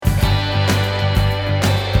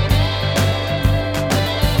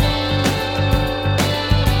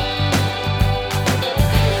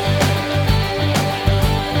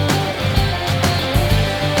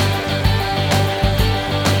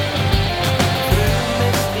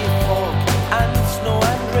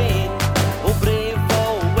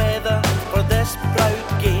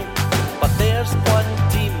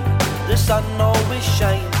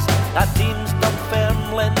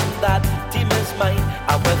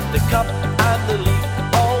the cup and the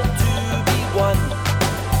league all to be won.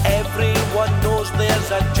 Everyone knows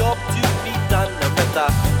there's a job to be done, and with a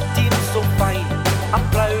team so fine, I'm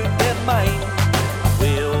proud they're mine.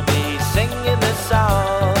 We'll be singing this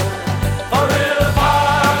song. For real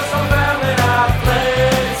Bars of Berlin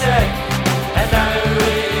Athletic, and now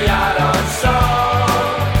we are on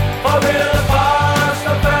song. For real Bars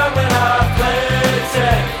of Berlin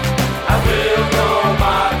Athletic, and we'll go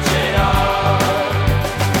marching on.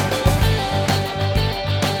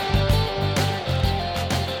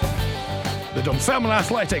 The Dunfermline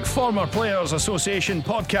Athletic Former Players Association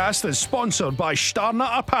podcast is sponsored by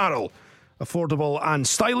Starnut Apparel. Affordable and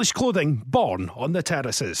stylish clothing born on the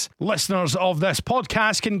terraces. Listeners of this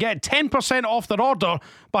podcast can get 10% off their order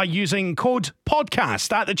by using code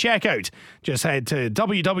PODCAST at the checkout. Just head to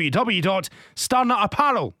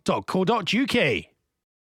www.starnutapparel.co.uk.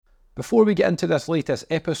 Before we get into this latest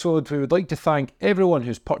episode, we would like to thank everyone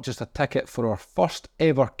who's purchased a ticket for our first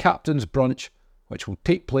ever Captain's Brunch, which will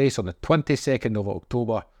take place on the 22nd of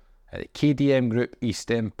October at the KDM Group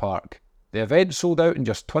East End Park. The event sold out in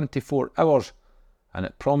just 24 hours, and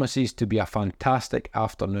it promises to be a fantastic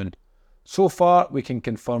afternoon. So far, we can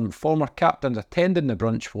confirm former captains attending the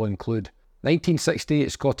brunch will include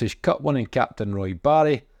 1968 Scottish Cup winning captain Roy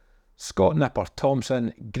Barry, Scott Nipper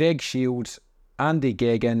Thompson, Greg Shields, Andy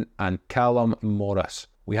Geoghegan and Callum Morris.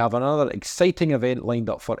 We have another exciting event lined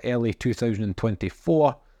up for early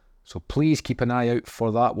 2024, so please keep an eye out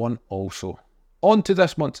for that one also. On to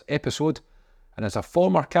this month's episode. And as a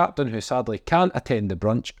former captain who sadly can't attend the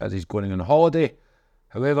brunch as he's going on holiday,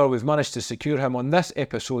 however, we've managed to secure him on this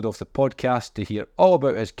episode of the podcast to hear all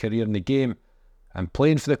about his career in the game and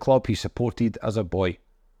playing for the club he supported as a boy.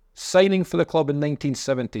 Signing for the club in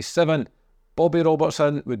 1977, Bobby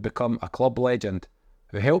Robertson would become a club legend,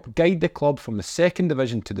 who helped guide the club from the second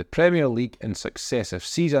division to the Premier League in successive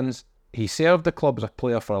seasons. He served the club as a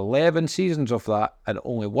player for 11 seasons of that, and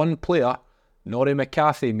only one player, Norrie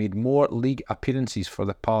McCarthy, made more league appearances for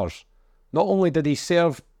the Pars. Not only did he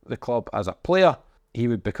serve the club as a player, he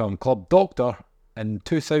would become club doctor in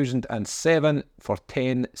 2007 for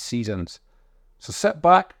 10 seasons. So sit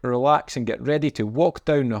back, relax and get ready to walk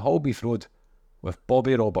down the Halbeath Road with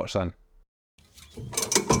Bobby Robertson.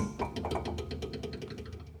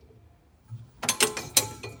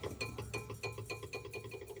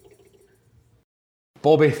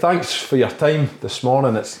 Bobby, thanks for your time this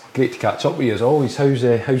morning. It's great to catch up with you as always.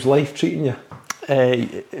 How's life treating you?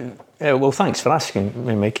 Well, thanks for asking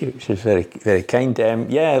me, Mikey, which is very, very kind.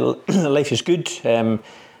 Life is good.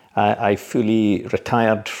 I fully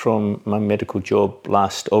retired from my medical job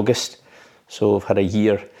last August, so I've had a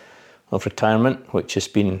year of retirement, which has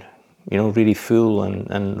been, really full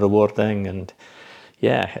and rewarding, and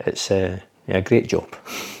it's a great job.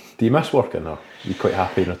 Do you miss working, or are you quite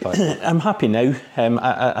happy in retirement? I'm happy now.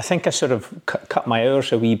 I think I sort of cut my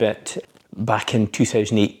hours a wee bit back in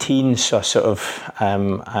 2018, so I sort of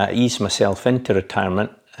I eased myself into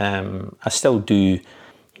retirement. I still do,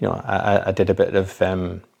 I did a bit of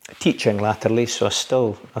teaching latterly, so I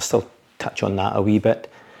still touch on that a wee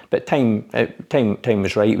bit. But time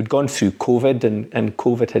was right. We'd gone through COVID, and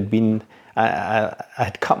COVID had been. I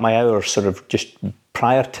had cut my hours sort of just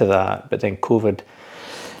prior to that, but then COVID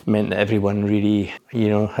meant that everyone really,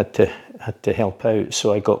 had to help out.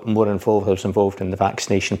 So I got more involved. I was involved in the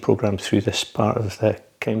vaccination programme through this part of the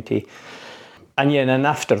county. And then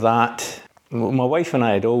after that, my wife and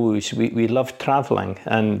I had always, we loved travelling.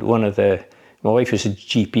 And my wife was a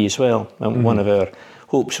GP as well. And one of our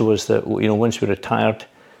hopes was that, once we retired,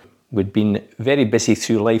 we'd been very busy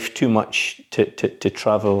through life, too much to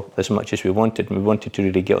travel as much as we wanted. And we wanted to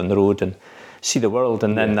really get on the road and see the world.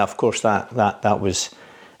 And then, of course, that was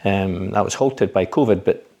halted by COVID,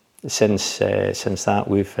 but since that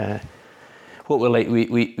we've what we like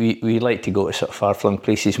we like to go to sort of far-flung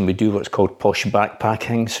places, and we do what's called posh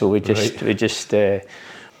backpacking. So we just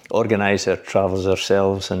organise our travels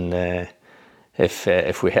ourselves, and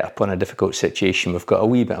if we hit upon a difficult situation, we've got a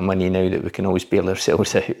wee bit of money now that we can always bail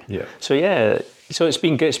ourselves out. Yeah. So it's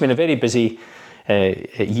been good. It's been a very busy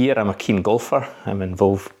year. I'm a keen golfer. I'm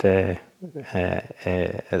involved at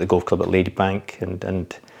the golf club at Ladybank,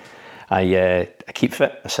 and I keep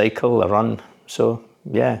fit. I cycle. I run. So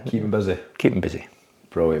keeping busy. Keeping busy.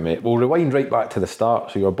 Brilliant, mate. We'll rewind right back to the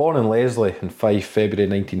start. So you were born in Leslie in February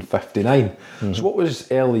 1959. Mm-hmm. So what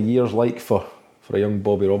was early years like for a young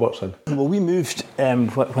Bobby Robertson? Well, we moved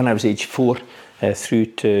when I was age 4 through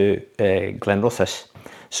to Glenrothes.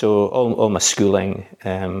 So all my schooling,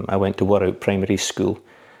 I went to Warrout Primary School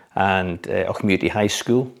and a community high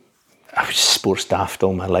school. I was sports daft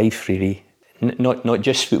all my life, really. Not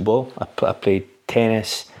just football. I played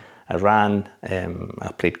tennis, I ran,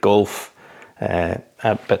 I played golf,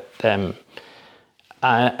 but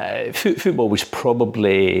football was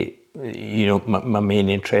probably, my main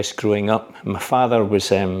interest growing up. My father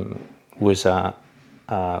was a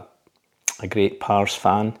great Pars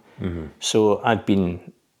fan, so I'd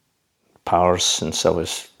been Pars since I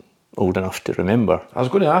was old enough to remember. I was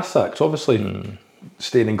going to ask that, because obviously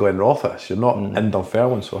staying in Glenrothes, you're not in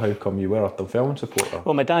Dunfermline, so how come you were a Dunfermline supporter?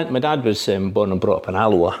 Well, my dad was born and brought up in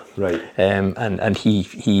Alloa, right? And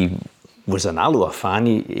he was an Alloa fan.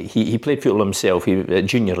 He played football himself. At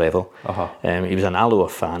junior level. He was an Alloa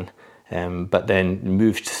fan, but then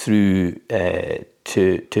moved through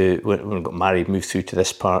to when we got married, moved through to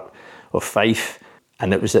this part of Fife,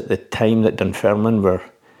 and it was at the time that Dunfermline were,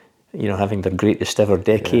 having their greatest ever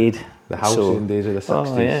decade. Yeah. The halcyon days of the 60s.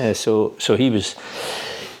 Oh yeah, so he was,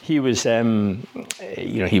 he was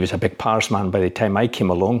a big Pars man by the time I came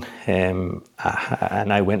along, and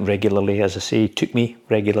I went regularly, as I say. He took me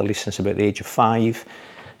regularly since about the age of 5.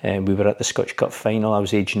 We were at the Scotch Cup final. I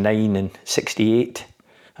was age 9 in '68.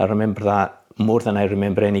 I remember that more than I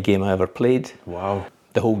remember any game I ever played. Wow.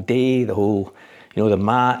 The whole day, the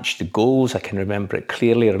match, the goals, I can remember it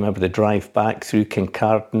clearly. I remember the drive back through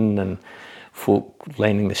Kincardine and folk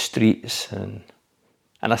lining the streets. And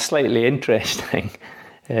a slightly interesting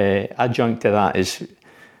adjunct to that is,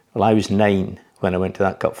 well, I was 9 when I went to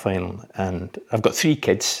that cup final, and I've got 3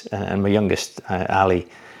 kids, and my youngest, Ali,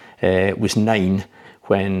 was 9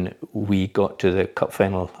 when we got to the cup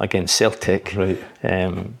final against Celtic. Right.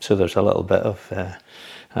 So there's a little bit of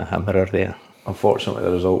a mirror there. Unfortunately,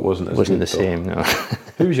 the result wasn't the same, no.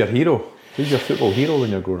 Who was your hero? Who's your football hero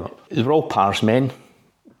when you're growing up? They were all Pars men.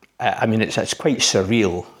 I mean, it's quite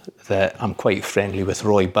surreal that I'm quite friendly with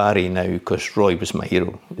Roy Barry now, because Roy was my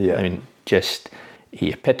hero. Yeah. I mean,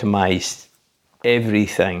 he epitomised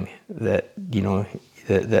everything that,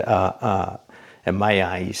 that in my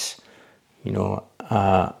eyes,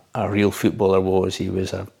 a real footballer was. He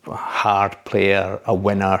was a hard player, a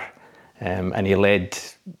winner, and he led,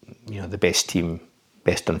 the best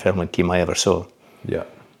Dunfermline team I ever saw. Yeah.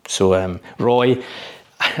 So Roy,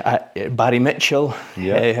 Barry Mitchell,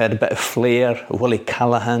 had a bit of flair. Willie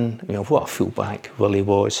Callahan, what a fullback Willie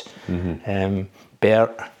was. Mm-hmm.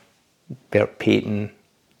 Bert Payton,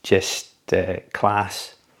 just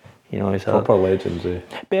class. Proper legends, eh?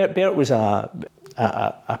 Bert was a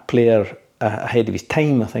player ahead of his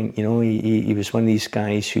time, I think. He was one of these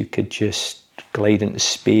guys who could just glide into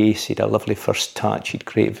space. He had a lovely first touch. He had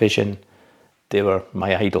great vision. They were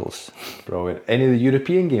my idols. Brilliant. Any of the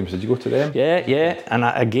European games, did you go to them? Yeah. And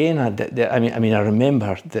I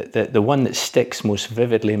remember the one that sticks most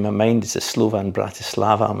vividly in my mind is the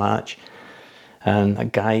Slovan-Bratislava match. And a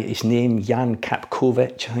guy, his name, Jan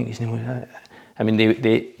Kapkovic, I think his name was. I mean,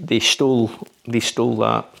 they stole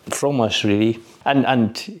that from us, really.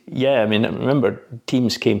 And yeah, I mean, I remember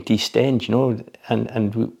teams came to East End,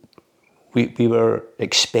 and we were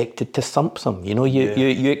expected to thump them.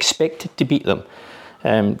 You expected to beat them.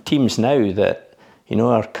 Teams now that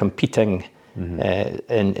are competing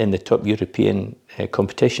in the top European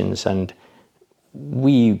competitions, and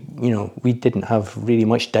we didn't have really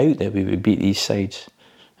much doubt that we would beat these sides.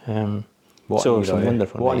 What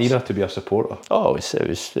an era to be a supporter. Oh, it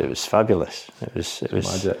was fabulous. It was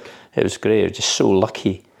magic. It was great. I was just so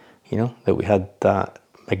lucky, that we had that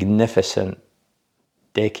magnificent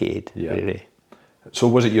decade. Yeah. Really. So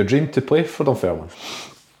was it your dream to play for Dunfermline?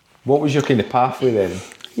 What was your kind of pathway then?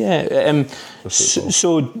 Yeah.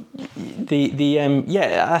 So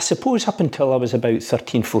I suppose up until I was about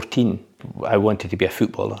 13, 14, I wanted to be a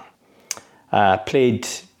footballer. I played,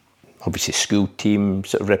 obviously, school team,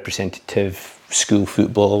 sort of representative school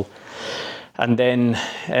football. And then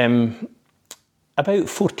about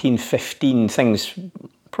 14, 15, things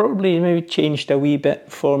probably maybe changed a wee bit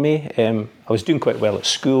for me. I was doing quite well at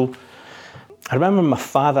school. I remember my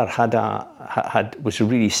father was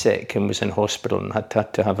really sick and was in hospital and had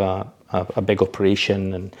to have a big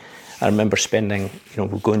operation. And I remember spending,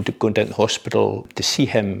 going down to the hospital to see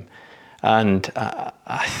him. And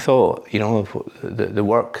I thought, the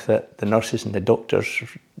work that the nurses and the doctors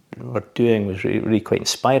were doing was really, really quite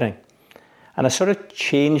inspiring. And I sort of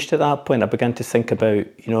changed at that point. I began to think about,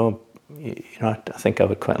 I think I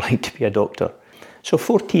would quite like to be a doctor. So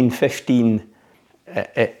 14, 15,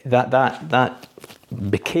 that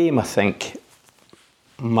became, I think,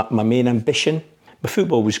 my main ambition. My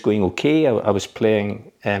football was going okay. I was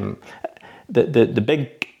playing the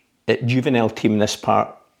big juvenile team in this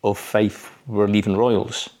part of Fife were Leaving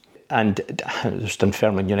Royals, and there's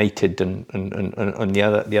Dunfermline United and on the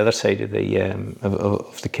other side of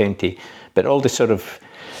the county. But all the sort of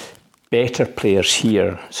better players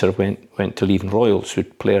here sort of went to Leaving Royals,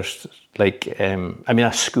 with players like,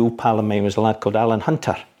 a school pal of mine was a lad called Alan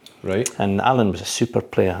Hunter. Right. And Alan was a super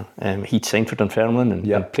player. He'd signed for Dunfermline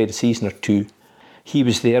and played a season or two. He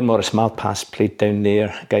was there. Maurice Malpass played down there.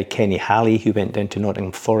 A guy, Kenny Halley, who went down to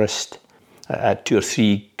Nottingham Forest. I had 2 or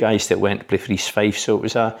 3 guys that went to play for East Fife. So it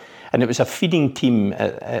was a feeding team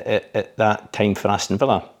at that time for Aston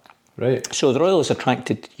Villa. Right. So the Royals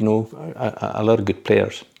attracted, a lot of good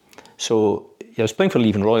players. So I was playing for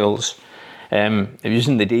Leaving Royals. It was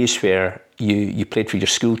in the days where you played for your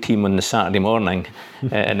school team on the Saturday morning,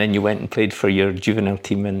 and then you went and played for your juvenile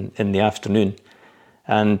team in the afternoon.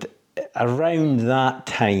 And around that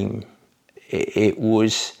time, it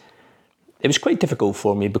was quite difficult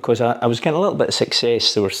for me, because I was getting a little bit of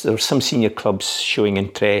success. There were some senior clubs showing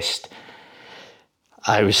interest.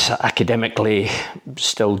 I was academically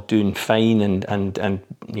still doing fine and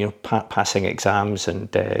passing exams,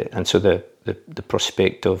 and so the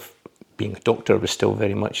prospect of being a doctor was still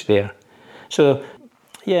very much there. So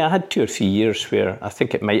I had 2 or 3 years where I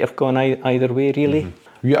think it might have gone either way, really.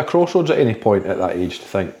 Were you at a crossroads at any point at that age to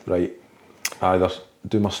think, right, either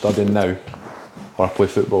do my studying now or play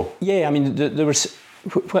football? Yeah, I mean, there was,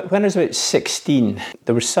 when I was about 16,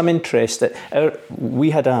 there was some interest that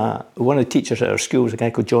we had one of the teachers at our school was a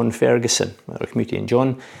guy called John Ferguson at our community, and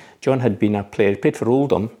John had been a player. He played for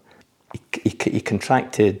Oldham. He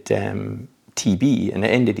contracted TB and it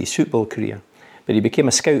ended his football career, but he became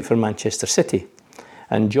a scout for Manchester City.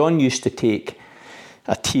 And John used to take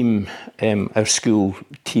a team, our school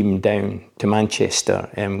team, down to Manchester.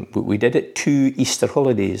 We did it 2 Easter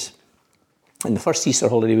holidays. And the first Easter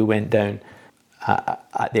holiday we went down,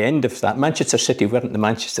 at the end of that, Manchester City weren't the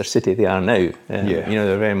Manchester City they are now.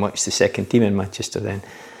 They're very much the second team in Manchester then.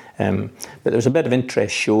 But there was a bit of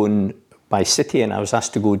interest shown by City, and I was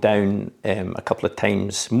asked to go down a couple of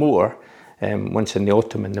times more, once in the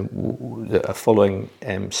autumn and the following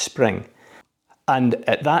spring. And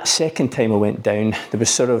at that second time I went down, there was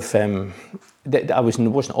sort of, I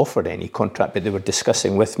wasn't offered any contract, but they were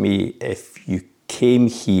discussing with me, if you came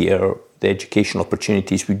here, the educational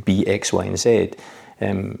opportunities would be X, Y, and Z,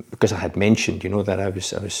 because I had mentioned, that I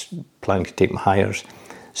was planning to take my hires.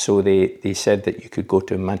 So they said that you could go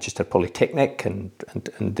to Manchester Polytechnic, and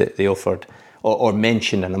they offered or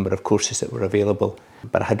mentioned a number of courses that were available.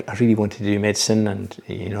 But I really wanted to do medicine, and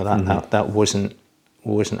that wasn't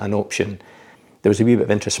an option. There was a wee bit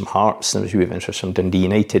of interest from Hearts, and there was a wee bit of interest from Dundee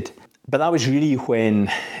United. But that was really when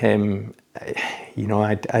I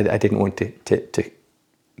didn't want to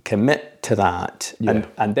commit to that. Yeah.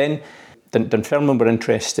 And then Dunfermline were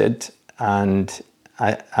interested, and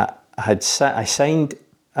I signed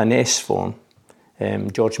an S form.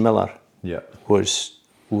 George Miller was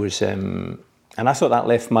and I thought that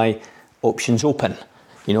left my options open.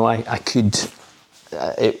 I could.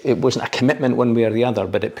 It wasn't a commitment one way or the other,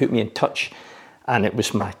 but it put me in touch, and it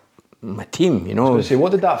was my team. I was going to say,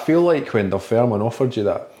 what did that feel like when Dunfermline offered you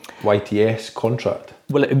that YTS contract?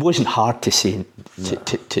 Well, it wasn't hard to say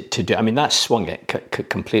to do. I mean, that swung it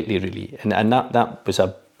completely, really, and that was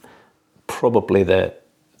probably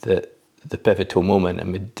the pivotal moment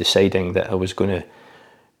in me deciding that I was going to,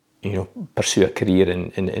 pursue a career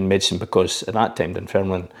in medicine, because at that time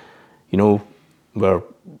Dunfermline, were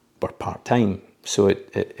part time, so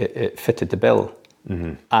it fitted the bill,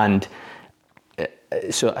 and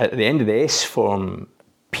so at the end of the S form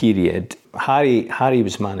period, Harry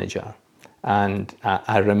was manager. And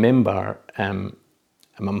I remember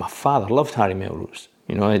my father loved Harry Melrose,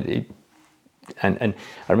 and I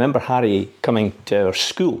remember Harry coming to our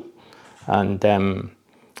school, and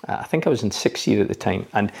I think I was in 6th year at the time,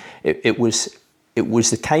 and it was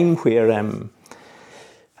the time where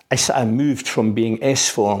I moved from being S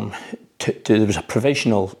form to there was a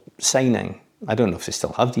provisional signing. I don't know if they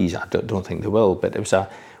still have these. I don't think they will, but it was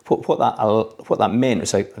what that meant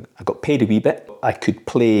was I got paid a wee bit. I could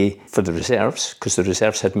play for the reserves, because the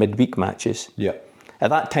reserves had midweek matches. Yeah. At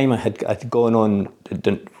that time, I'd gone on.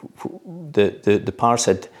 The Pars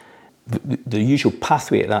had the usual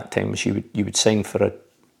pathway at that time was you would sign for a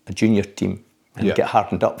junior team and get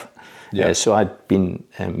hardened up. Yeah. So I'd been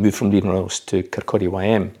moved from Leaving Royals to Kirkcaldy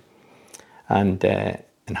YM, and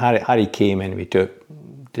Harry came and we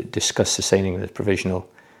discussed the signing of the provisional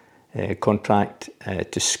contract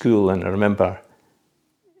to school, and I remember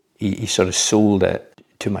he sort of sold it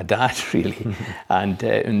to my dad, really, and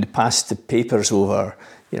they passed the papers over.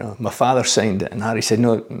 My father signed it, and Harry said,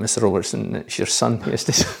 "No, Mr. Robertson, it's your son."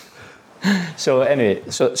 So anyway,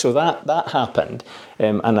 so that happened,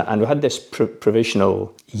 and we had this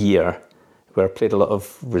provisional year where I played a lot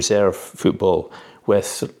of reserve football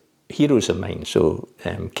with heroes of mine. So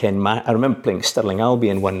I remember playing Stirling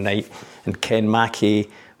Albion one night, and Ken Mackey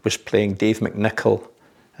was playing Dave McNichol,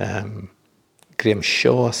 Graham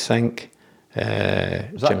Shaw, I think.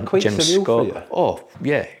 Was that quite Jim surreal for Scott. you? Oh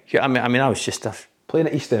yeah. I mean, I was just Playing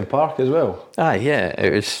at East End Park as well. yeah.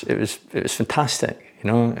 It was fantastic.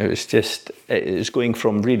 It was going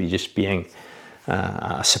from really just being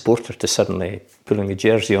a supporter to suddenly putting the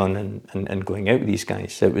jersey on and going out with these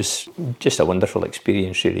guys. It was just a wonderful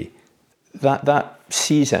experience, really. That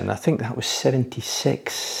season, I think that was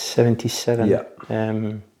 76, 77. Yeah.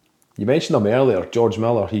 You mentioned him earlier, George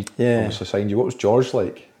Miller. He obviously signed you. What was George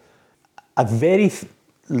like? A very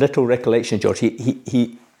little recollection of George.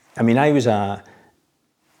 He I mean, I was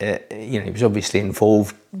he was obviously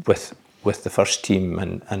involved with the first team,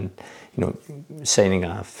 and signing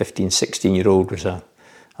a 15, 16-year-old was a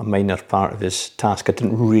minor part of his task. I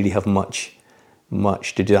didn't really have much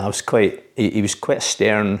to do. He was quite a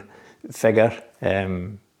stern figure.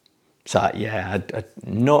 I'd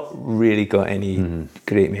not really got any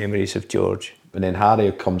great memories of George. And then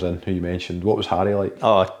Harry comes in, who you mentioned. What was Harry like?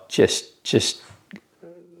 Oh, just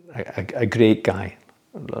a great guy.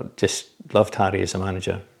 Just loved Harry as a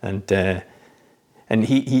manager, and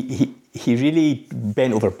he really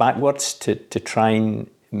bent over backwards to try and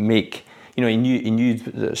make. He knew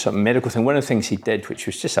the sort of medical thing. One of the things he did, which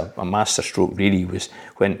was just a masterstroke, really, was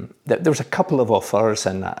when there was a couple of offers,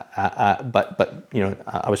 and but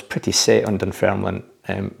I was pretty set on Dunfermline.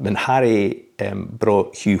 When Harry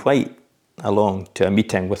brought Hugh White along to a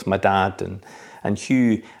meeting with my dad, and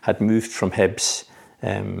Hugh had moved from Hibs.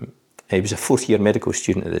 He was a fourth-year medical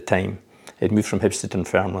student at the time. He'd moved from Hibs to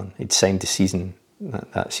Dunfermline. He'd signed the season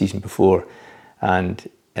that season before, and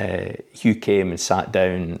Hugh came and sat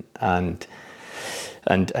down and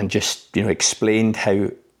just explained how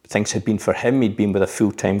things had been for him. He'd been with a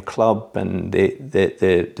full-time club, and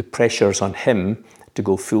the pressures on him to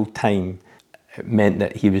go full-time meant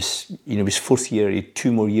that he was his fourth year. He had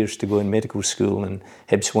 2 more years to go in medical school, and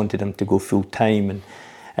Hibs wanted him to go full-time,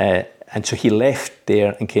 and so he left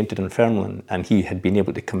there and came to Dunfermline, and he had been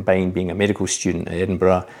able to combine being a medical student at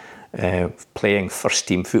Edinburgh, playing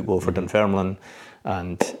first-team football for Dunfermline,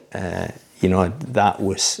 and that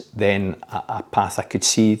was then a path I could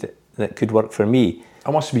see that could work for me.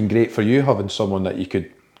 It must have been great for you having someone that you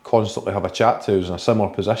could constantly have a chat to who's in a similar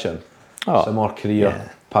position, similar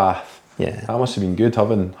career path. Yeah, that must have been good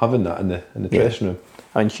having that in the dressing room.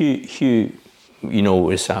 And Hugh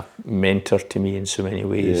was a mentor to me in so many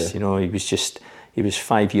ways. He was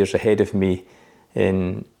 5 years ahead of me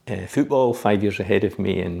in football, 5 years ahead of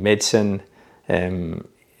me in medicine,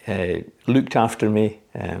 looked after me,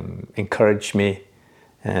 encouraged me.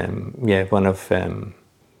 One of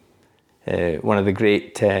the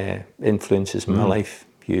great influences in my life,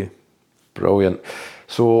 Hugh. Brilliant.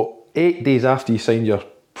 So 8 days after you signed your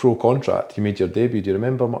pro contract, you made your debut. Do you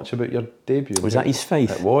remember much about your debut? Was that East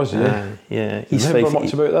Fife? It was, yeah. East Do you remember Fife,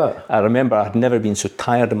 much about that? I remember I'd never been so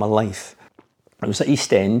tired in my life. I was at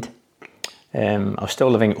East End. I was still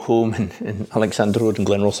living at home in Alexander Road in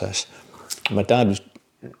Glenrothes. My dad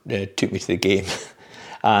took me to the game,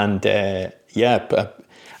 and it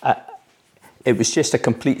was just a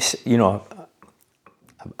complete, a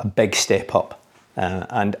big step up.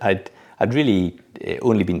 And I'd really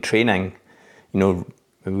only been training,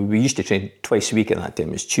 we used to train twice a week at that time.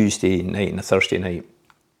 It was Tuesday night and a Thursday night.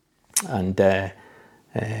 And I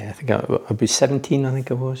think I was 17, I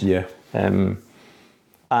think I was. Yeah.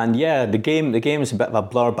 The game was a bit of a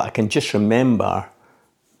blur, but I can just remember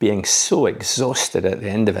being so exhausted at the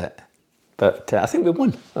end of it. But I think we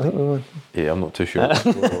won. Yeah, I'm not too sure. I've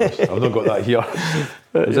not got that here.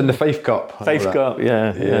 It was in the Fife Cup. Fife Cup,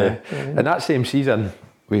 yeah. And that same season,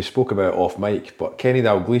 we spoke about it off mic, but Kenny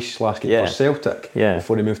Dalglish last game for Celtic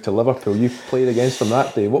before he moved to Liverpool. You played against him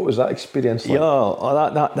that day. What was that experience like?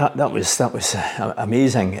 That was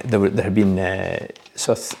amazing. There had been I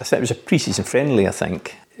think it was a pre-season friendly. I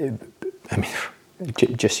think. I mean,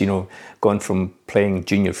 just gone from playing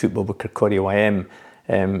junior football with Kirkcaldy YM,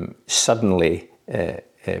 suddenly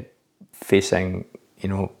facing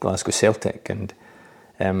Glasgow Celtic,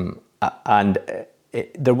 and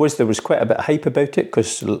there was quite a bit of hype about it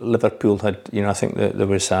because Liverpool had, I think that there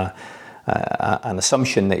was an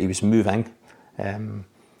assumption that he was moving, and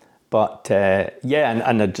I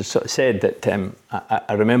just sort of said that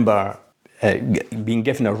I remember being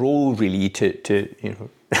given a role really to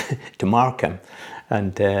to mark him,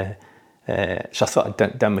 and so I thought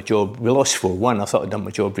I'd done my job. We lost 4-1. I thought I'd done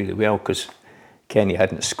my job really well because Kenny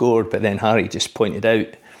hadn't scored, but then Harry just pointed out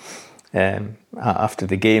after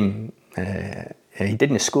the game. he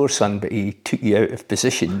didn't score, son, but he took you out of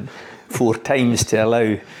position 4 times to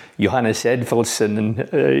allow Johannes Edvaldsson, and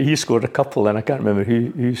he scored a couple, and I can't remember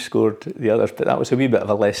who scored the others, but that was a wee bit of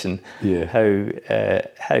a lesson. How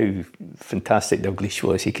fantastic Dalglish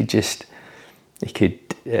was. He could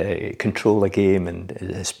control the game, and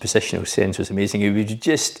his positional sense was amazing. He would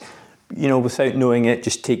just, without knowing it,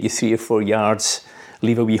 just take you 3 or 4 yards,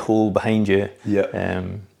 leave a wee hole behind you. But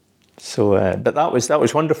that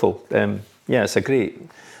was wonderful. It's a great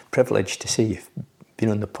privilege to see you've been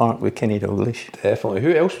on the park with Kenny Dalglish. Definitely.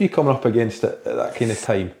 Who else were you coming up against at that kind of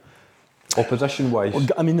time, opposition-wise? Well,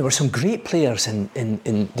 I mean, there were some great players in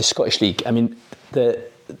the Scottish League. I mean,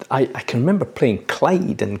 I can remember playing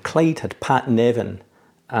Clyde, and Clyde had Pat Nevin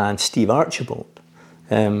and Steve Archibald.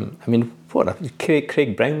 Craig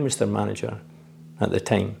Brown was their manager at the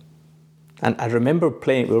time. And I remember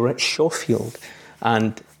playing, we were at Shawfield,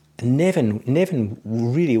 and Nevin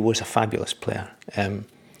really was a fabulous player.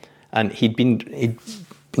 And he'd been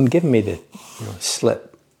giving me the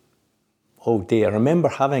slip all day. I remember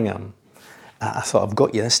having him. I thought, I've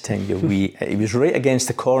got you this time. He was right against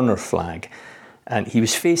the corner flag, and he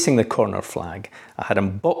was facing the corner flag. I had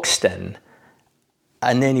him boxed in,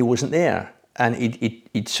 and then he wasn't there. And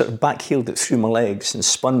he'd sort of backheeled it through my legs and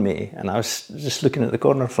spun me, and I was just looking at the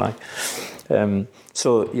corner flag. Nevin,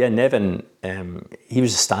 he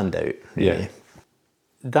was a standout. Yeah.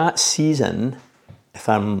 That season, if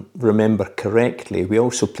I remember correctly, we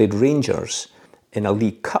also played Rangers in a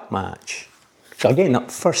League Cup match. So again,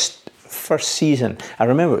 that first season, I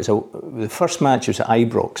remember the first match was at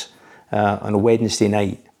Ibrox on a Wednesday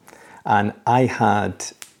night, and I had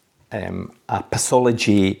a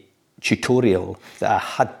pathology tutorial that I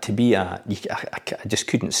had to be at. I just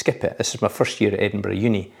couldn't skip it. This is my first year at Edinburgh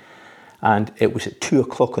Uni, and it was at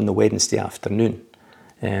 2:00 on the Wednesday afternoon.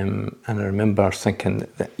 And I remember thinking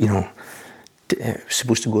that, it was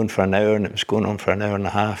supposed to go on for an hour, and it was going on for an hour and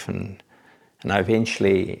a half, and I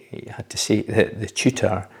eventually had to say to the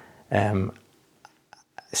tutor,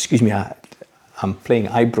 excuse me, I'm playing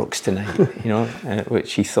Ibrox tonight,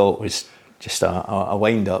 which he thought was just a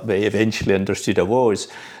wind-up, but he eventually understood I was.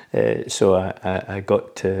 So I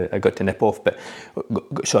got to nip off. But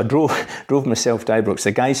so I drove myself to Ibrox.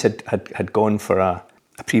 The guys had gone for a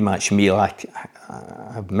pre-match meal. I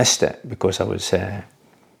missed it because I was,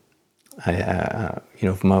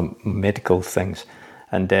 my medical things.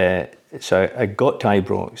 And so I got to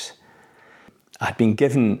Ibrox. I'd been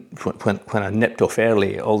given, when I nipped off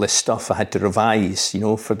early, all this stuff I had to revise,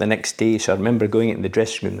 for the next day. So I remember going into the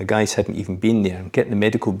dressing room, the guys hadn't even been there, and getting the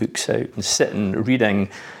medical books out and sitting, reading,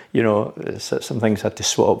 some things I had to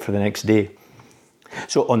swap up for the next day.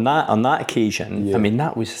 So on that occasion, yeah. I mean,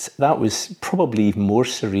 that was probably even more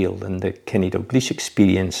surreal than the Kenny Dalglish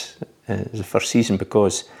experience as the first season,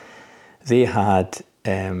 because they had,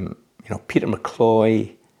 Peter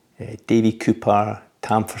McCloy, Davy Cooper,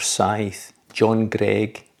 Tam Forsyth, John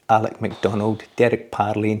Gregg, Alec MacDonald, Derek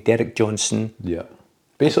Parley, and Derek Johnson. Yeah.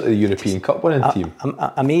 Basically the European Cup winning team.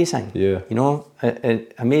 Amazing. Yeah.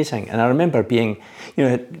 Amazing. And I remember being,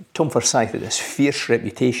 Tom Forsyth had this fierce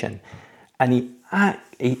reputation, and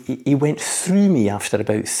he went through me after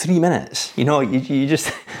about 3 minutes. You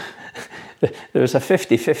just, there was a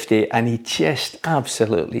 50-50, and he just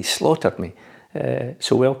absolutely slaughtered me.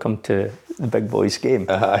 So welcome to the big boys game.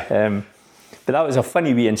 But that was a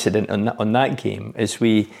funny wee incident on that game. Is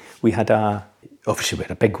we had obviously we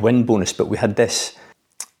had a big win bonus, but we had this.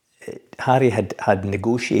 Harry had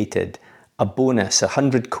negotiated a bonus,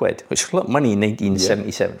 100 quid, which was a lot of money in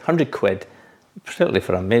 1977. 100 quid, particularly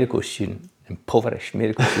for a medical student, impoverished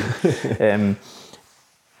medical student.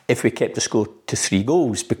 If we kept the score to 3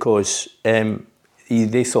 goals, because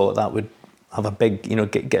they thought that would have a big,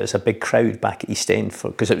 get us a big crowd back at East End,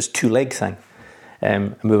 because it was a 2-leg thing.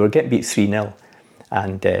 And we were getting beat 3-0,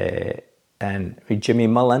 and Jimmy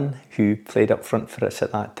Mullen, who played up front for us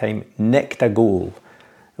at that time, nicked a goal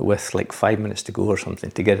with like 5 minutes to go or something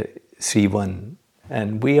to get it 3-1,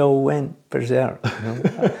 and we all went berserk.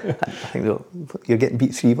 I think you're getting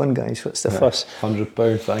beat 3-1, guys. What's the fuss?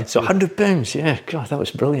 £100, thanks. So £100, yeah. God, that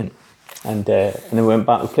was brilliant. And then we went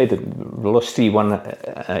back. We lost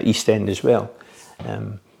 3-1 at East End as well.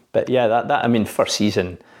 But yeah, first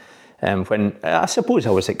season. When I suppose I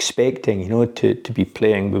was expecting, to be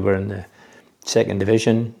playing. We were in the 2nd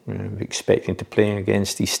division, expecting to play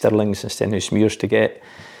against these Stirlings and Stenhousemuirs to get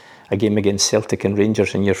a game against Celtic and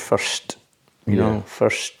Rangers in your first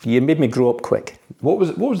year. Made me grow up quick. What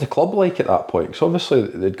was the club like at that point? Because obviously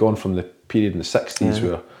they'd gone from the period in the 60s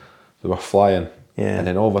where they were flying, and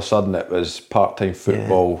then all of a sudden it was part-time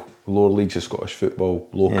football, lower leagues of Scottish football,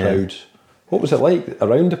 low crowds. What was it like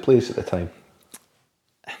around the place at the time?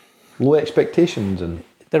 low expectations and.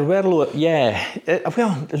 There were low, yeah.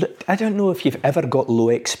 Well, I don't know if you've ever got low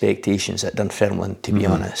expectations at Dunfermline, to be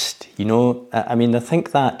honest. You know, I mean, I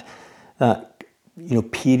think that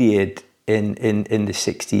period in the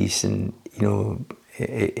 60s and,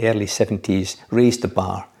 early 70s raised the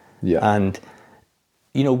bar. Yeah. And,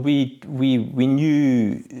 we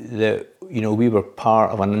knew that, we were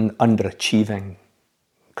part of an underachieving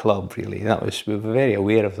club, really. We were very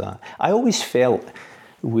aware of that. I always felt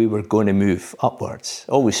we were going to move upwards.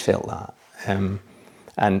 Always felt that.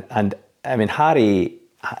 And I mean, Harry,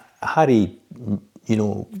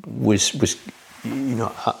 was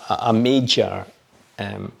a major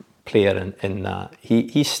player in that.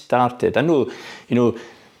 He started. I know,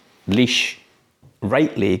 Leash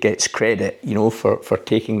rightly gets credit, for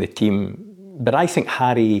taking the team, but I think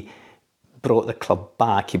Harry brought the club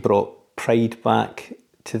back. He brought pride back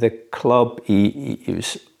to the club. He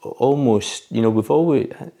was almost,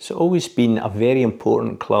 it's always been a very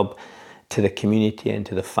important club to the community and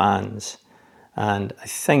to the fans. And I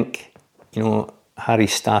think, Harry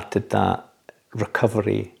started that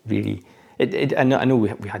recovery, really. I know we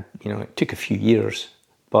had, it took a few years,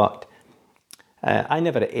 but I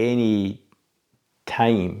never at any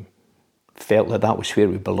time felt that was where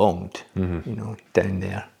we belonged, down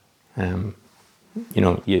there.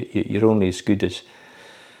 You're only as good as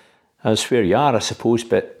where you are, I suppose,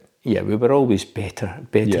 but yeah, we were always better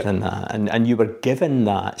than that. And you were given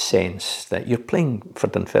that sense that you're playing for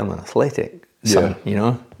Dunfermline Athletic, son,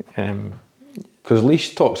 Because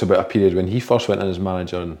Leash talks about a period when he first went in as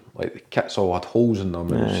manager and like the kits all had holes in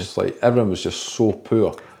them. And it was just like everyone was just so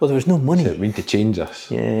poor. Well, there was no money. So we need to change this.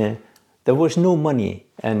 Yeah, there was no money,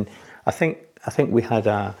 and I think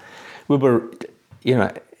we were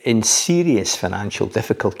in serious financial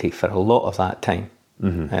difficulty for a lot of that time.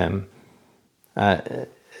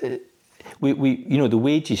 We the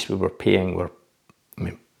wages we were paying were,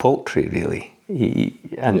 paltry, really.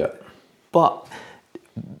 But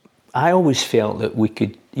I always felt that we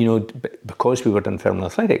could, because we were Dunfermline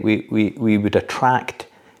Athletic, we would attract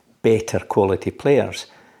better quality players,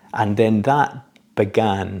 and then that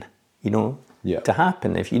began, to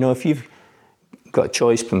happen. If you've got a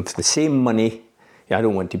choice for the same money, I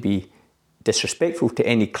don't want to be disrespectful to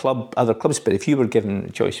any other clubs, but if you were given a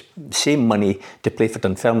choice, same money to play for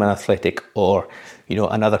Dunfermline Athletic or,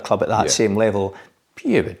 another club at that same level,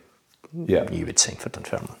 you would sign for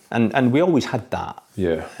Dunfermline. And we always had that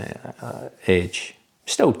edge.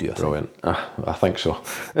 Still do, I think. Brilliant. I think so.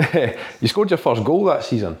 You scored your first goal that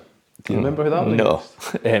season. Do you remember who that was?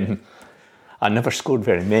 No. I never scored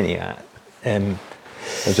very many. It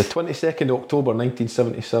was the 22nd of October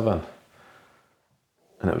 1977.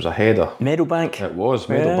 And it was a header. Meadowbank? It was,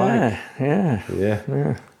 Meadowbank. Yeah.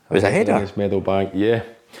 It was a header? Against Meadowbank, yeah.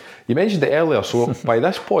 You mentioned it earlier, so by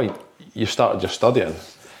this point, you started your studying.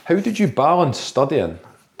 How did you balance studying,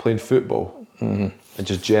 playing football, and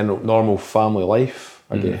just general, normal family life,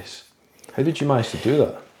 I guess? How did you manage to do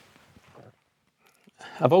that?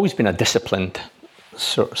 I've always been a disciplined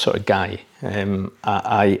sort of guy.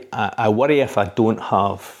 I worry if I don't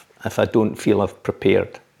feel I've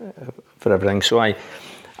prepared for everything. So I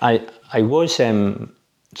was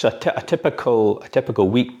so a typical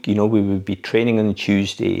week. We would be training on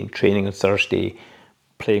Tuesday, training on Thursday,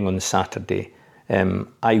 playing on the Saturday.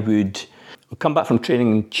 I would come back from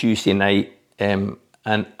training on Tuesday night, and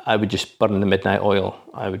I would just burn the midnight oil.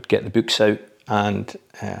 I would get the books out, and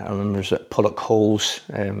I remember I was at Pollock Halls,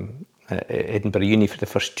 at Edinburgh Uni for the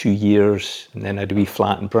first 2 years, and then I had a wee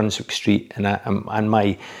flat in Brunswick Street, and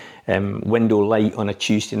my window light on a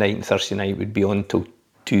Tuesday night and Thursday night would be on till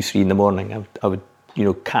 2-3 in the morning. I would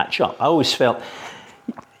catch up. I always felt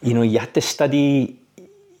you had to study.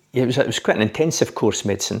 It was quite an intensive course,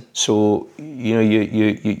 medicine. So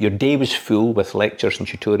your day was full with lectures and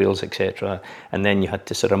tutorials, etc. And then you had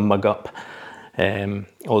to sort of mug up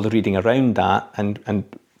all the reading around that. And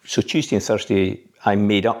so Tuesday and Thursday I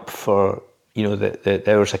made up for the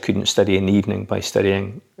hours I couldn't study in the evening by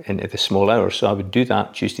studying into the small hours. So I would do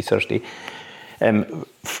that Tuesday, Thursday.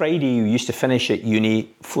 Friday, we used to finish at uni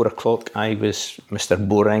 4:00. I was Mr.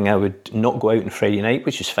 Boring. I would not go out on Friday night,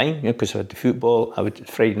 which was fine, because I had the football.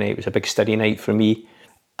 Friday night was a big study night for me,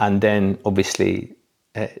 and then obviously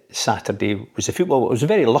Saturday was the football. I was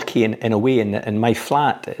very lucky in a way in my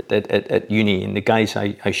flat at uni, and the guys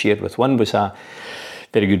I shared with. One was a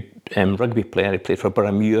very good rugby player. He played for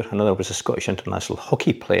Boroughmuir. Another was a Scottish international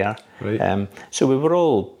hockey player. Right. So we were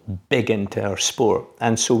all big into our sport,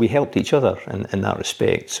 and so we helped each other in that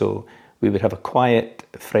respect. So we would have a quiet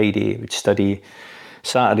Friday, we'd study.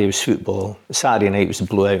 Saturday was football. Saturday night was a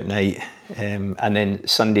blowout night, and then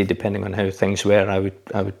Sunday, depending on how things were, I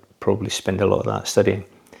would probably spend a lot of that studying.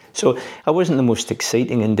 So I wasn't the most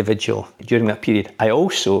exciting individual during that period. I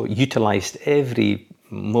also utilised every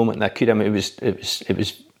moment that I could. I mean, it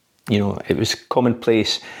was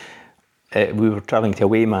commonplace. We were travelling to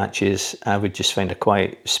away matches. I would just find a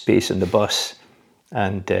quiet space in the bus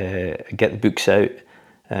and get the books out.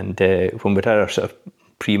 And when we'd had our sort of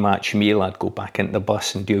pre-match meal, I'd go back into the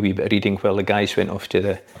bus and do a wee bit of reading while the guys went off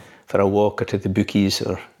for a walk or to the bookies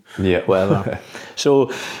or whatever.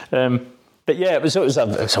 So. But yeah, it was always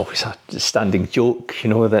a standing joke,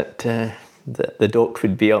 that the doc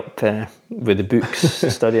would be up with the books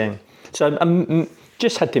studying. So I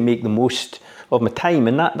just had to make the most of my time,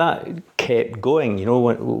 and that kept going.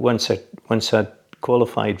 Once I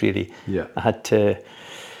qualified, really, I had to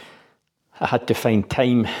find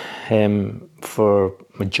time for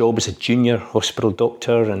my job as a junior hospital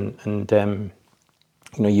doctor, and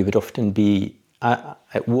you would often be.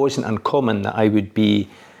 It wasn't uncommon that I would be.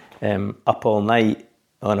 Up all night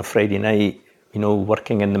on a Friday night,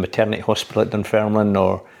 working in the maternity hospital at Dunfermline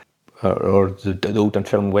or the old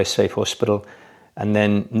Dunfermline Westside Hospital, and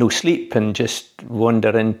then no sleep and just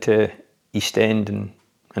wander into East End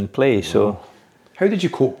and play. So, how did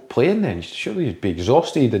you cope playing then? Surely you'd be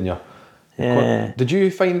exhausted, and did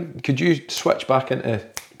you find? Could you switch back into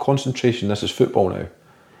concentration? This is football now.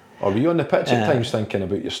 Or were you on the pitch at times thinking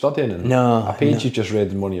about your studying and a page you just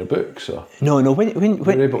read in one of your books? Or No. When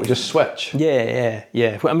you're able to just switch. Yeah.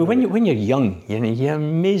 I mean, when you're young, you have an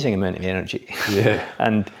amazing amount of energy. Yeah.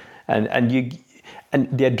 and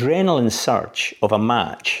the adrenaline surge of a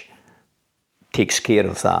match takes care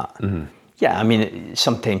of that. Mm-hmm. Yeah, I mean,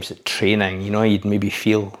 sometimes at training, you'd maybe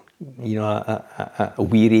feel, a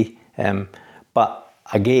weary, but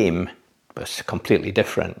a game. It's completely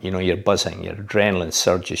different. You're buzzing. Your adrenaline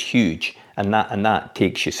surge is huge, and that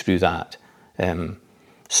takes you through that.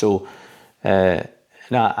 So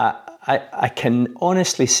now I can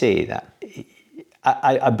honestly say that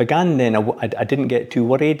I began then. I didn't get too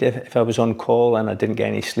worried if I was on call and I didn't get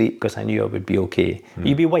any sleep because I knew I would be okay.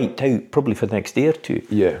 You'd be wiped out probably for the next day or two.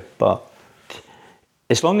 Yeah. But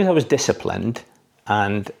as long as I was disciplined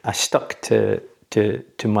and I stuck to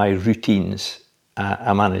my routines,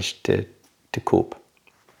 I managed to cope.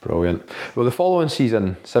 Brilliant. Well, the following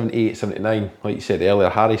season, 78, 79, like you said earlier,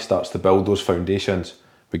 Harry starts to build those foundations.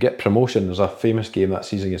 We get promotion. There's a famous game that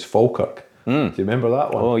season against Falkirk. Do you remember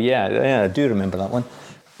that one? Oh, yeah, I do remember that one.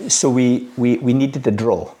 So we needed a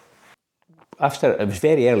draw. After, it was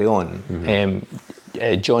very early on,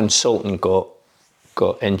 John Salton got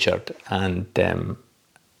injured and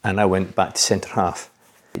I went back to centre-half.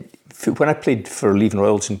 When I played for Leaven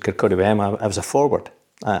Royals in Kirkcaldy, I was a forward.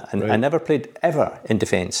 And I never played ever in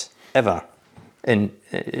defence, ever. And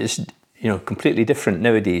it's completely different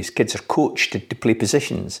nowadays. Kids are coached to play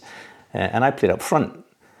positions, and I played up front.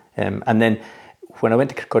 And then when I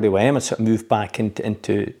went to Kirkcaldy, I sort of moved back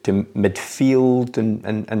into midfield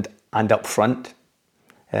and up front.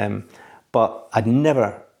 But I'd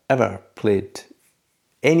never ever played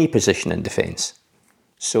any position in defence.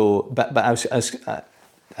 So, but I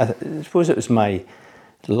suppose it was my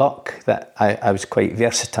luck that I was quite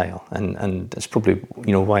versatile, and that's probably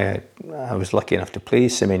why I was lucky enough to play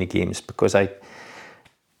so many games, because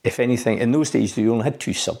if anything, in those days you only had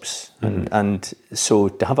two subs, and so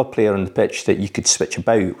to have a player on the pitch that you could switch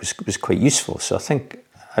about was quite useful. So I think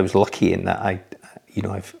I was lucky in that I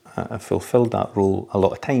fulfilled that role a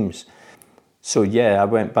lot of times. So yeah, I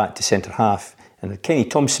went back to centre half, and Kenny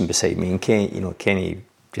Thompson beside me, and Kenny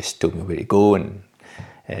just told me where to go and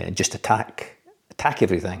just attack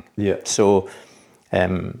everything. Yeah. So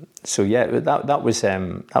yeah, that was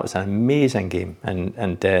an amazing game,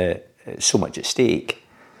 and so much at stake,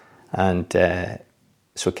 and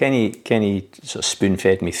so Kenny sort of spoon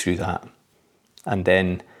fed me through that, and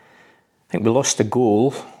then I think we lost a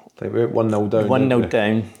goal. We went 1-0 down. 1-0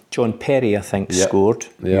 down. John Perry, I think, scored.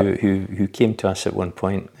 Yeah. Who came to us at one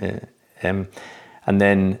point, and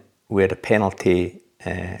then we had a penalty,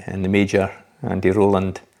 and the Major, Andy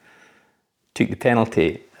Rowland, took the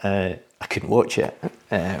penalty. I couldn't watch it,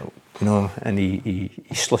 and he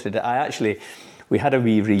slotted it. We had a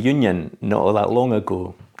wee reunion not all that long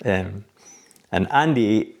ago, and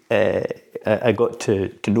Andy, I got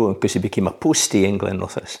to know him because he became a postie in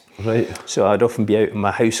Glenrothes. Right. So I'd often be out on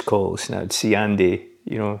my house calls, and I'd see Andy,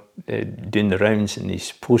 doing the rounds in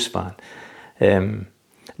his post van.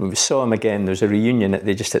 When we saw him again, there was a reunion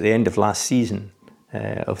just at the end of last season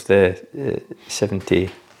of the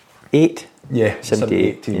 78. Yeah,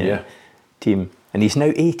 78 team, yeah. Team. And he's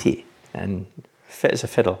now 80 and fit as a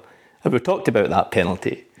fiddle. And we talked about that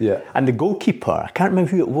penalty. Yeah. And the goalkeeper, I can't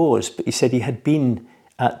remember who it was, but he said he had been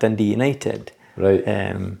at Dundee United. Right.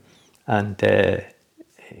 and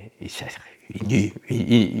he said he knew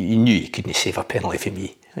he couldn't save a penalty for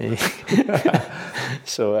me.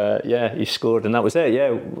 So he scored, and that was it.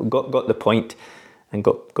 Yeah, got the point, and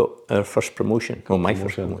got our first promotion. Well, my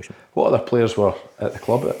first promotion. What other players were at the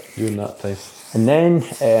club during that time? And then,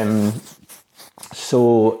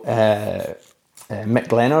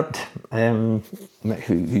 Mick Leonard,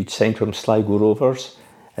 who'd signed from Sligo Rovers.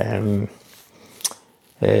 Now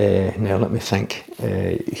let me think.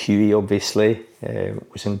 Hughie obviously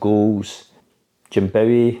was in goals. Jim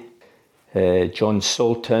Bowie, John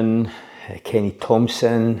Salton, Kenny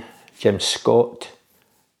Thompson, Jim Scott.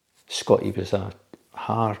 Scotty was a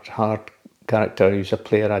hard character. He was a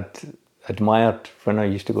player I'd admired when I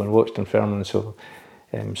used to go and watch Dunfermline. So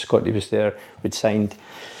Scotty was there. We'd signed.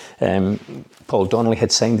 Paul Donnelly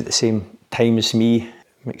had signed at the same time as me.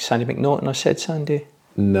 Sandy McNaughton, I said Sandy.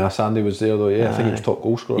 Nah, Sandy was there though. Yeah, I think he was top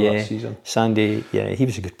goal scorer that season. Sandy, he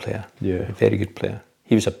was a good player. Yeah, a very good player.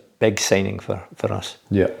 He was a big signing for us.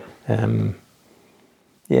 Yeah. They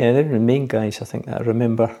were the main guys I think that I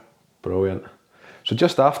remember. Brilliant. So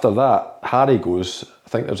just after that, Harry goes. I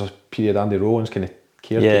think there's a period Andy Rowan's kind of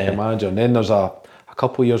caretaker manager, and then there's a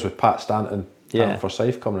couple of years with Pat Stanton, Tam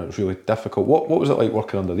Forsyth coming out. It was really difficult. What was it like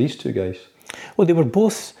working under these two guys? Well, they were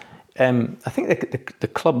both. I think the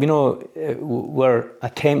club, were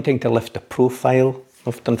attempting to lift the profile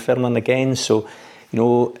of Dunfermline again. So,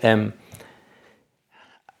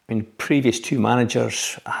 previous two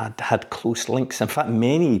managers had close links. In fact,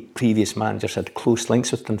 many previous managers had close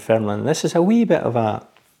links with Dunfermline. And this is a wee bit of a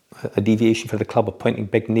deviation for the club, appointing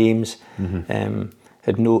big names.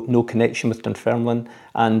 Had no connection with Dunfermline,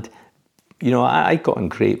 and I got on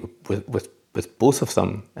great with both of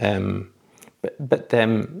them. But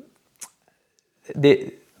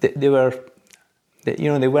they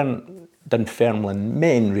weren't Dunfermline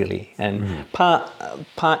men really. And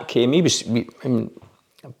Pat came. He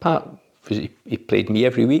played me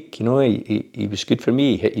every week. He was good for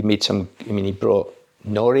me. He made some. He brought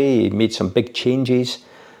Norrie. He made some big changes,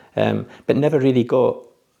 but never really got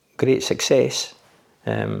great success.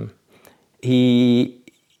 He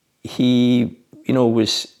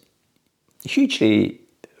was hugely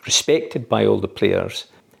respected by all the players.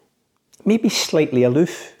 Maybe slightly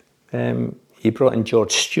aloof. He brought in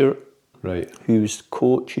George Stewart, right, who was the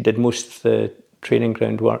coach, who did most of the training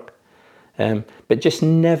ground work, but just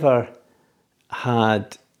never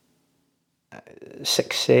had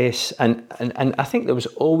success. And I think there was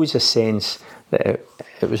always a sense that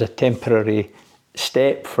it was a temporary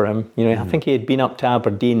step for him. I think he had been up to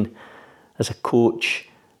Aberdeen as a coach,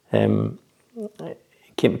 came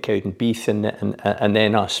to Cowdenbeath and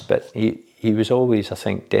then us, but he was always, I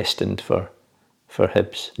think, destined for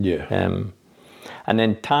Hibs. Yeah. And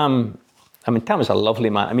then Tam was a lovely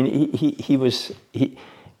man. He was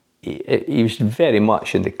very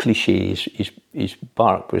much in the cliche. His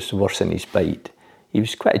bark was worse than his bite. He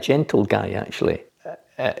was quite a gentle guy, actually.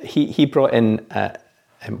 He brought in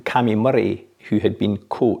Cammy Murray, who had been a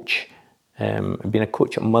coach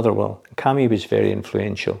at Motherwell. Cammy was very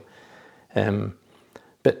influential.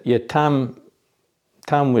 But yeah, Tam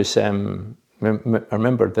was. I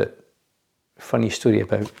remember that funny story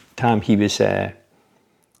about Tam. He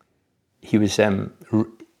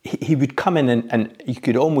would come in and you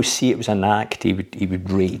could almost see it was an act. He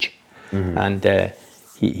would rage, and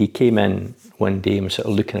he came in one day and was sort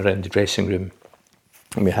of looking around the dressing room,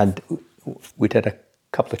 and we'd had a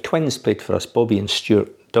couple of twins played for us, Bobby and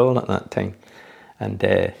Stuart Doyle at that time, and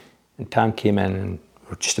Tam came in and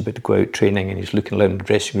we're just about to go out training, and he's looking around the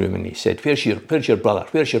dressing room and he said, "Where's your brother?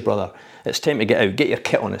 Where's your brother? It's time to get out. Get your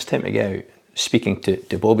kit on. It's time to get out." Speaking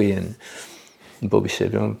to Bobby, and Bobby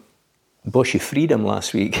said, "Well, boss, you freed him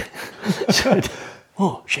last week." So I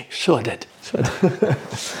did.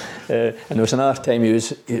 And there was another time he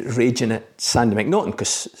was raging at Sandy McNaughton,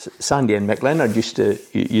 because Sandy and Mick Leonard used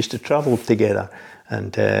to travel together,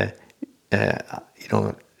 and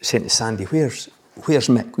saying to Sandy, "Where's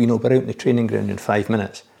Mick? We're out in the training ground in 5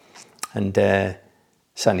 minutes." And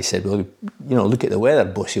Sandy said, "Well, look at the weather,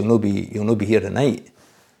 boss. He'll not be here tonight."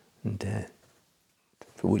 And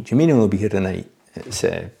 "What do you mean he'll not be here tonight?" It's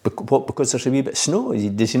because there's a wee bit of snow.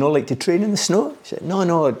 Does he not like to train in the snow? He said,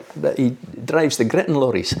 No, but he drives the gritting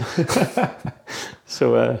lorries.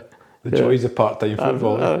 So the joys of part-time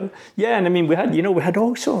football. Yeah, and we had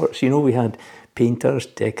all sorts. We had painters,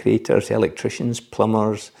 decorators, electricians,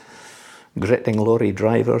 plumbers, gritting lorry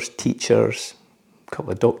drivers, teachers, a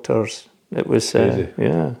couple of doctors. It was it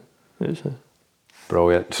was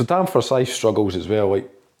brilliant. So Tam Forsyth struggles as well, like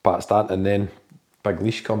Pat Stanton, and then Big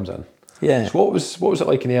Leash comes in. Yeah. So what was it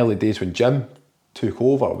like in the early days when Jim took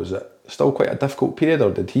over? Was it still quite a difficult period, or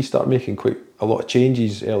did he start making quite a lot of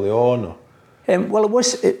changes early on? Or? Well,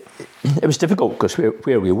 it was difficult because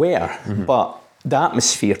where we were, but the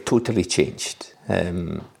atmosphere totally changed.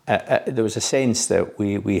 There was a sense that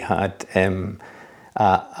we had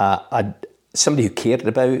somebody who cared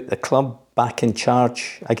about the club back in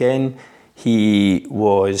charge again. He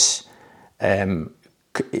was,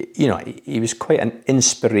 he was quite an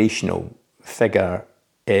inspirational figure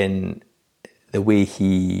in the way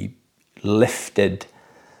he lifted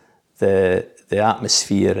the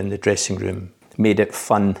atmosphere in the dressing room, made it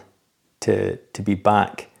fun to be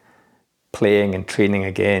back playing and training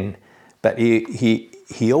again. But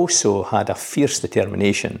he also had a fierce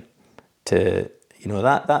determination to,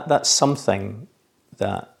 that's something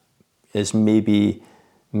that is maybe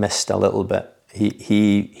missed a little bit.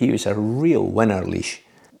 He was a real winner, Leash.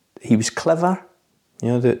 He was clever,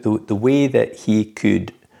 the way that he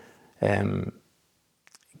could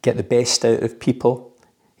get the best out of people.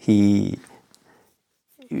 He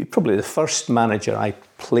was probably the first manager I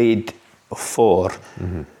played for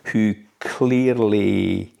who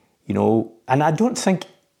clearly, and I don't think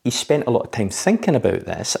he spent a lot of time thinking about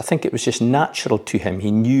this. I think it was just natural to him. He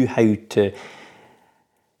knew how to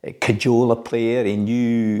cajole a player. He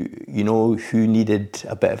knew, who needed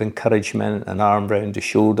a bit of encouragement, an arm round the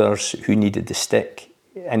shoulders, who needed the stick.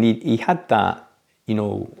 And he had that,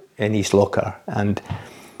 in his locker. And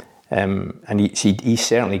he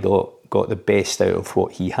certainly got the best out of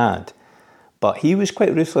what he had. But he was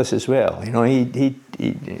quite ruthless as well. He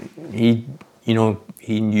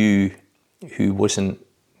knew who wasn't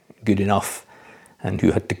good enough and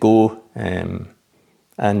who had to go. And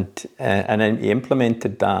then he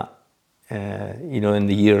implemented that, in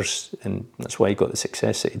the years, and that's why he got the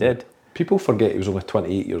success that he did. People forget he was only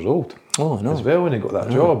 28 years old. Oh, I know. As well when he got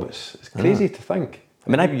that job. It's crazy to think. I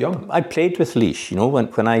mean, I played with Leash,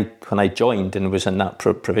 when I joined and was in that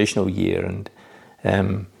provisional year, and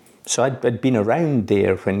so I'd been around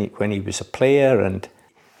there when he was a player, and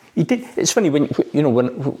he did. It's funny when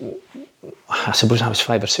I suppose I was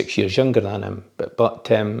 5 or 6 years younger than him,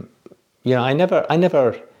 but I never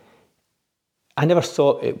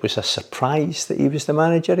thought it was a surprise that he was the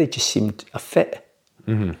manager. It just seemed a fit,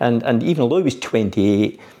 and even although he was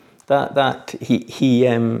 28, that he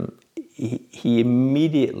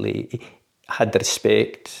immediately had the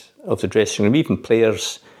respect of the dressing room, even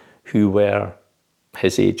players who were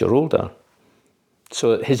his age or older.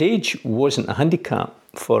 So his age wasn't a handicap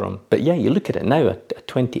for him. But yeah, you look at it now, a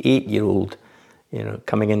 28-year-old,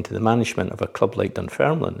 coming into the management of a club like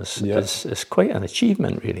Dunfermline is quite an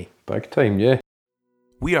achievement, really. Big time, yeah.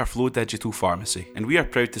 We are Flow Digital Pharmacy, and we are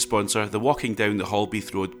proud to sponsor the Walking Down the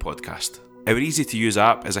Halbeath Road podcast. Our easy-to-use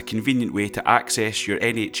app is a convenient way to access your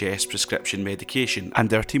NHS prescription medication,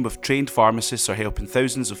 and our team of trained pharmacists are helping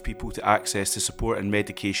thousands of people to access the support and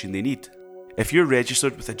medication they need. If you're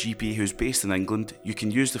registered with a GP who's based in England, you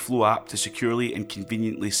can use the Flow app to securely and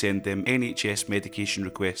conveniently send them NHS medication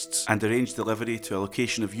requests and arrange delivery to a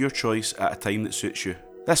location of your choice at a time that suits you.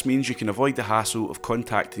 This means you can avoid the hassle of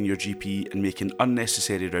contacting your GP and making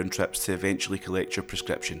unnecessary round trips to eventually collect your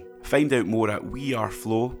prescription. Find out more at We Are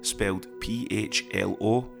Flow, spelled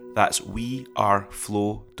PHLO. That's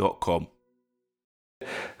weareflow.com.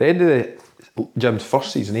 The end of Jim's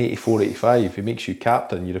first season, 84-85, he makes you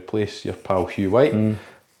captain, you replace your pal Hugh White.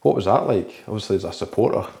 What was that like? Obviously as a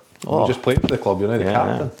supporter. You just played for the club, you're now the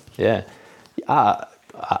captain. Yeah. I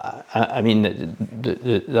mean,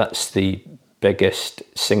 that's the biggest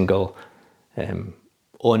single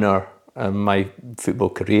honour in my football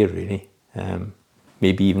career, really.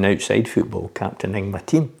 Maybe even outside football, captaining my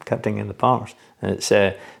team, captaining the Pars. And it's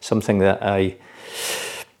something that I'll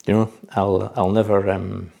never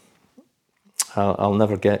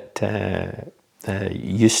get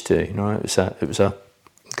used to. It was a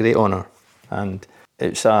great honour, and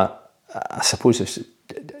it's I suppose it's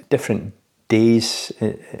different days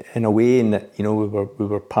in a way, in that we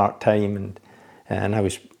were part time, and I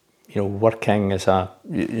was working as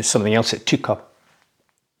something else that took up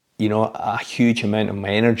a huge amount of my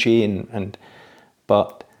energy,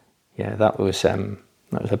 but yeah, that was a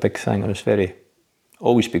big thing. I was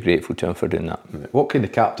always be grateful to him for doing that. What kind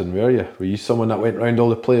of captain were you? Were you someone that went round all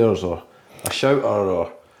the players, or a shouter,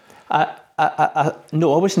 or?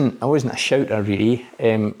 No, I wasn't a shouter, really.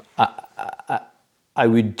 I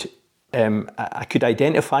would. I could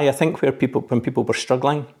identify, I think, when people were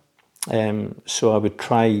struggling. So I would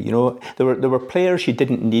try. There were players you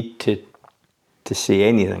didn't need to say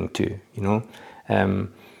anything to.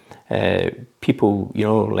 People,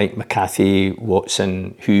 like McCarthy,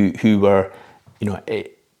 Watson, who were,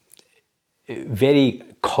 very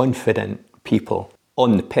confident people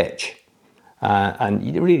on the pitch, and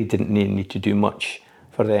you really didn't need to do much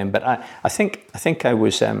for them. But I think I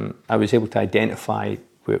was able to identify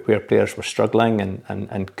where players were struggling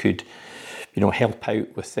and could, help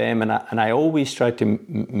out with them. And I always tried to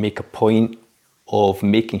make a point of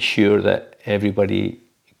making sure that everybody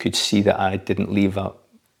could see that I didn't leave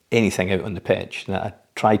anything out on the pitch. That I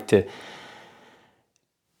tried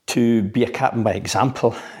to be a captain by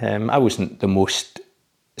example. I wasn't the most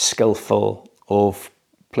skillful of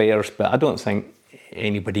players, but I don't think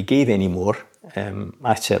anybody gave any more.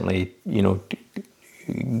 I certainly,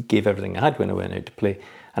 gave everything I had when I went out to play.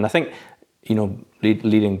 And I think,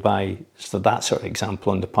 leading by that sort of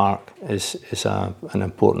example on the park is an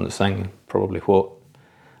important thing, probably what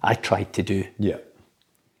I tried to do. Yeah.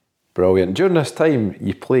 Brilliant. During this time,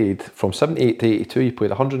 you played, from 78 to 82, you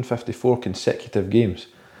played 154 consecutive games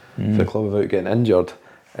for the club without getting injured.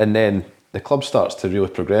 And then the club starts to really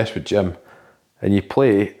progress with Jim. And you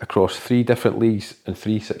play across 3 different leagues in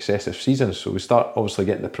 3 successive seasons. So we start obviously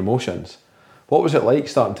getting the promotions. What was it like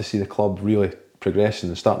starting to see the club really progressing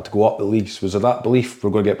and starting to go up the leagues? Was there that belief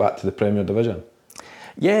we're going to get back to the Premier Division?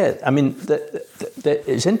 Yeah, I mean,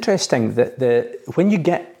 it's interesting that when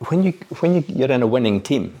you're in a winning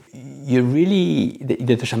team, you really,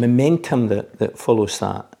 there's a momentum that follows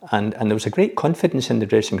that, and there was a great confidence in the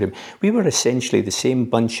dressing room. We were essentially the same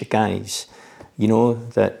bunch of guys,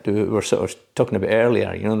 that we were sort of talking about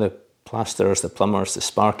earlier. The plasterers, the plumbers, the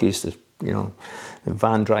sparkies, the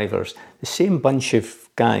van drivers, the same bunch of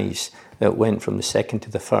guys that went from the second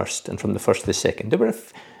to the first and from the first to the second. There were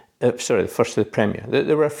the first to the Premier.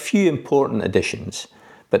 There were a few important additions,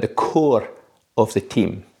 but the core of the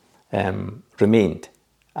team remained,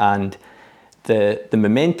 and the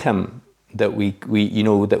momentum that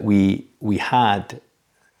we had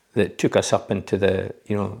that took us up into the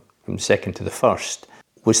from the second to the first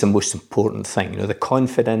was the most important thing. The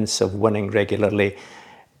confidence of winning regularly,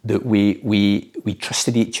 that we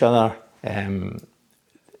trusted each other.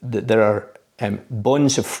 That there are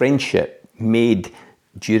bonds of friendship made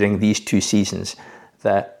during these 2 seasons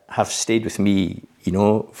that have stayed with me,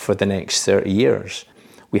 for the next 30 years.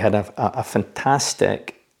 We had a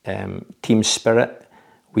fantastic team spirit.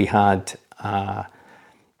 We had a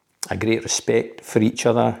great respect for each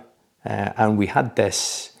other, and we had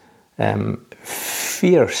this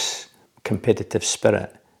fierce competitive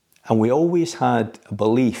spirit. And we always had a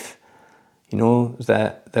belief,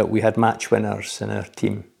 that we had match winners in our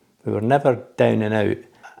team. We were never down and out.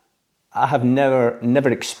 I have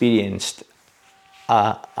never experienced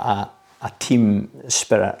a team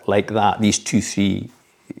spirit like that these 3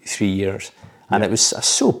 years. And I was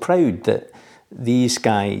so proud that these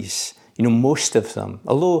guys, most of them,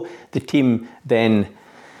 although the team then,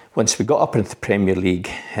 once we got up into the Premier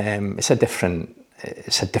League, it's a different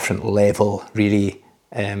level really.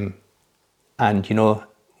 And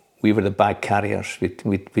we were the bag carriers.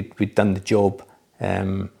 We'd done the job.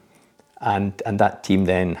 And that team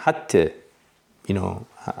then had to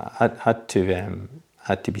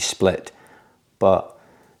be split. But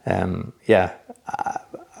I'm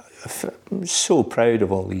so proud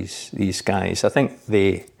of all these guys. I think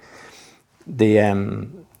they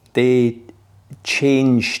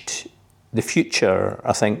changed the future,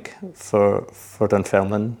 I think, for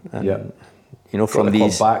Dunfermline. And, from the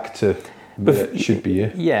these club back to where it should be.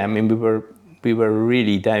 Yeah, I mean, we were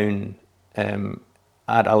really down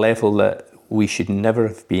at a level that we should never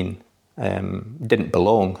have been, didn't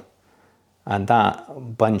belong. And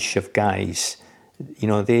that bunch of guys,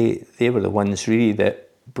 they were the ones really that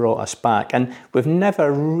brought us back. And we've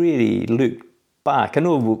never really looked back. I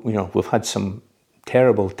know, we've had some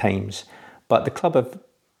terrible times, but the club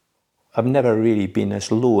have never really been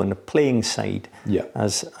as low on the playing side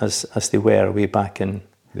as they were way back in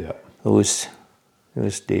those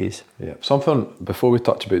days. Yeah. Something, before we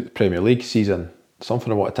touch about the Premier League season,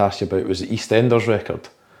 something I wanted to ask you about was the EastEnders record.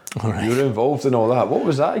 All right. You were involved in all that. What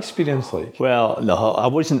was that experience like? Well, no, I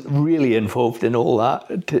wasn't really involved in all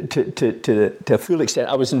that to a full extent.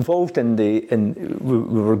 I was involved we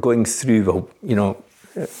were going through,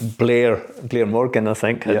 Blair Morgan, I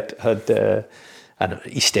think, had and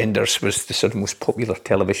EastEnders was the sort of most popular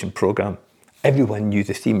television programme. Everyone knew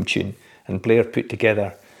the theme tune, and Blair put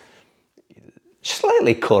together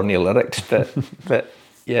slightly corny lyrics, but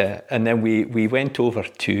yeah. And then we went over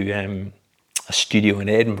to a studio in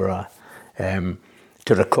Edinburgh to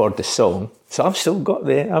record the song. So I'll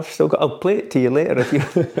play it to you later if you.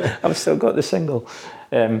 I've still got the single.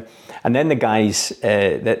 And then the guys,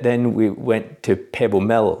 then we went to Pebble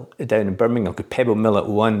Mill down in Birmingham. Because Pebble Mill at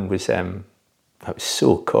 1 was, that was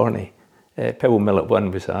so corny. Pebble Mill at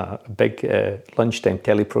 1 was a big lunchtime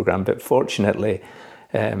telly programme, but fortunately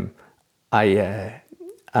I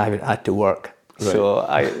had to work. Right. So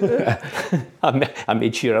I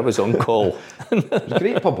made sure I was on call. It was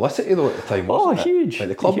great publicity though at the time, wasn't it? Huge. Like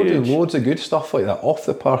the club were doing loads of good stuff like that off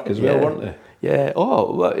the park as well, weren't they? Yeah.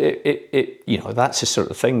 Oh, well, it that's the sort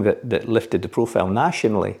of thing that lifted the profile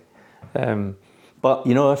nationally. But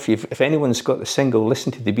if anyone's got the single,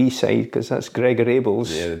 listen to the B-side, because that's Gregor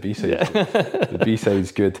Abel's. Yeah, the B-side's good. The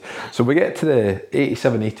B-side's good. So we get to the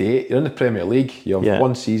 87-88. You're in the Premier League. You have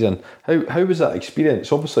one season. How was that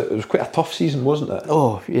experience? Obviously, it was quite a tough season, wasn't it?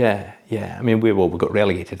 Oh yeah. I mean, we got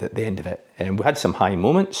relegated at the end of it, and we had some high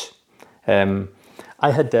moments. I'd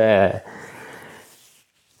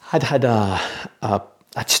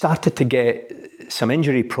started to get some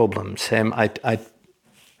injury problems.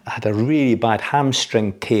 I had a really bad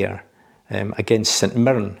hamstring tear against St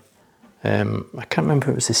Mirren. I can't remember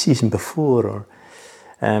if it was the season before, or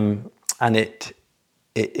and it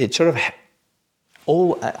sort of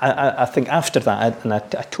all. I think after that, and I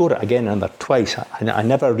tore it again another twice. I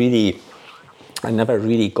never really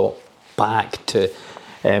got back to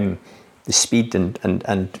the speed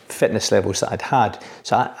and fitness levels that I'd had.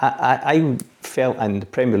 So I felt in the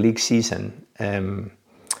Premier League season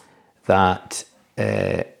that.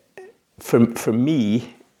 For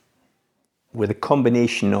me, with a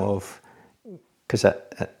combination of, because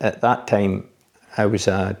at that time I was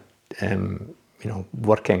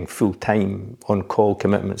working full time on call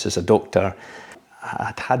commitments as a doctor.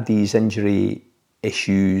 I'd had these injury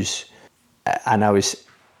issues, and I was,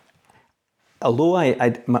 although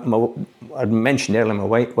I mentioned earlier my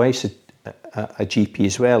wife's a GP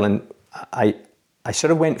as well, and I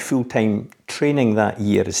sort of went full time training that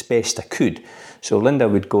year as best I could. So Linda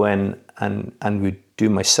would go in and would do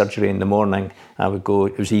my surgery in the morning. I would go,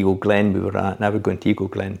 it was Eagle Glen we were at, and I would go into Eagle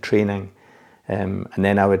Glen training. And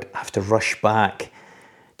then I would have to rush back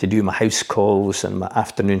to do my house calls and my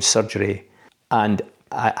afternoon surgery. And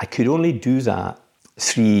I could only do that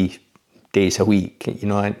 3 days a week,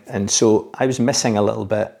 and so I was missing a little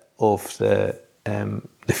bit of the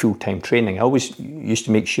full-time training. I always used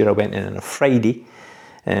to make sure I went in on a Friday,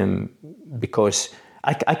 because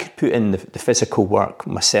I could put in the physical work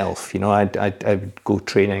myself. I would go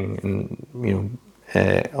training and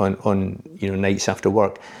on nights after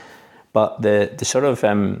work, but the sort of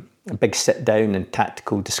big sit down and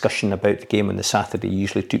tactical discussion about the game on the Saturday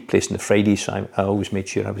usually took place on the Friday, so I always made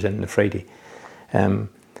sure I was in on the Friday.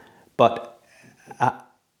 But I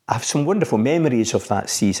have some wonderful memories of that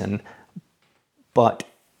season, but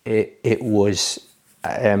it was.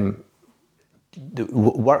 The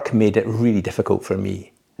work made it really difficult for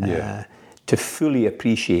me to fully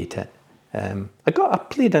appreciate it. I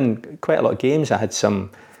played in quite a lot of games. I had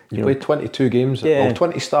some. You played 22 games. Well,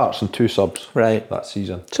 20 starts and 2 subs. Right. That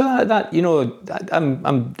season. So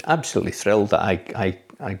I'm absolutely thrilled that I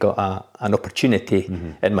got an opportunity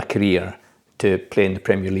in my career to play in the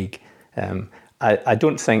Premier League. I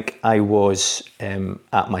don't think I was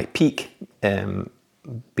at my peak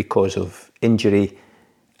because of injury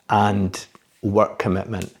and work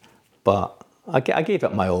commitment, but I gave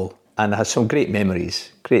it my all, and I had some great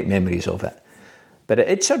memories of it. But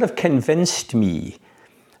it sort of convinced me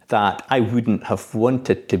that I wouldn't have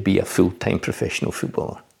wanted to be a full-time professional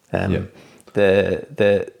footballer.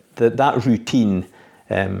 That routine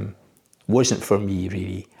wasn't for me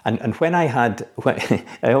really. And when I had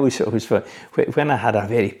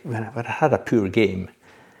a poor game,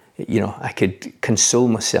 I could console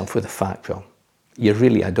myself with the fact, well, you're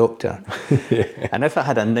really a doctor. And if I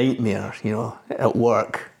had a nightmare, at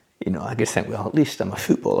work, I could think, well, at least I'm a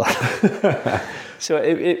footballer. So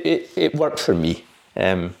it worked for me.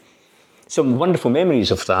 Some wonderful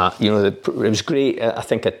memories of that. It was great. I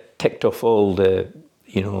think I ticked off all the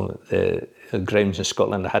grounds in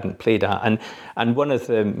Scotland I hadn't played at. And one of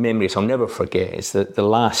the memories I'll never forget is that the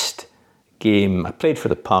last game I played for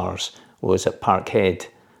the Pars was at Parkhead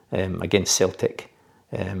against Celtic.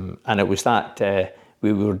 And it was that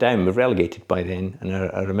we were down, we were relegated by then, and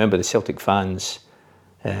I remember the Celtic fans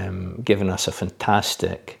giving us a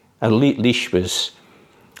fantastic. And Laois was,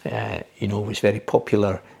 was very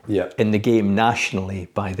popular in the game nationally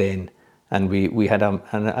by then, and we had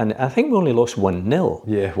and I think we only lost 1-0.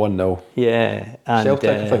 Yeah, 1-0. Yeah, and Celtic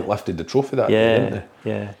I think lifted the trophy that day, didn't they?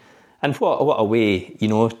 Yeah, and what a way,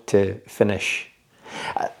 to finish.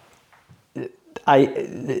 I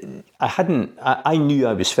knew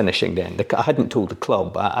I was finishing then. I hadn't told the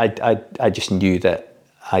club. I just knew that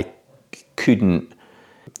I couldn't,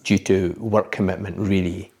 due to work commitment,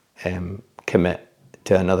 really commit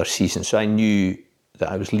to another season. So I knew that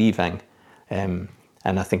I was leaving, and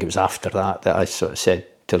I think it was after that I sort of said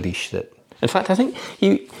to Laois that. In fact, I think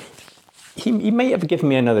he he might have given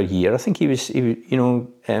me another year. I think he was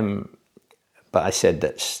but I said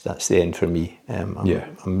that's the end for me. I'm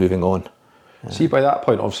moving on. See, by that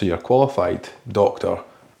point, obviously you're a qualified doctor.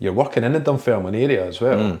 You're working in the Dunfermline area as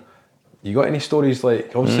well. You got any stories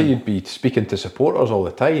like, obviously you'd be speaking to supporters all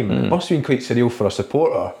the time. It must have been quite surreal for a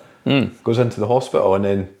supporter. Goes into the hospital and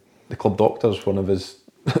then the club doctor's one of his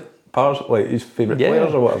like his favourite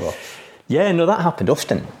players or whatever. Yeah, no, that happened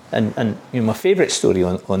often. And my favourite story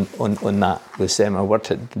on that was I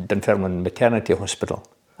worked at Dunfermline Maternity Hospital,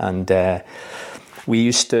 and we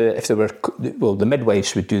used to, if there were, the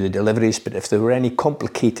midwives would do the deliveries, but if there were any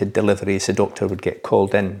complicated deliveries, the doctor would get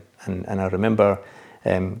called in. And I remember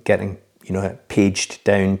getting, paged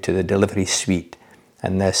down to the delivery suite,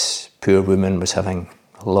 and this poor woman was having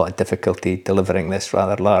a lot of difficulty delivering this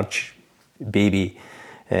rather large baby,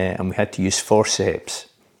 and we had to use forceps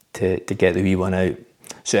to get the wee one out.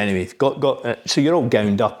 So anyway, so you're all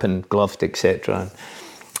gowned up and gloved, etc.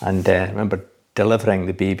 And I remember delivering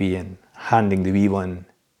the baby and handing the wee one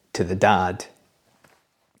to the dad.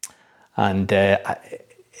 And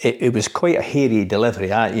it was quite a hairy delivery.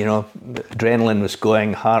 Adrenaline was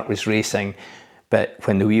going, heart was racing. But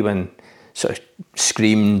when the wee one sort of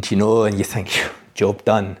screamed, and you think, job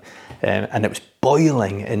done. And it was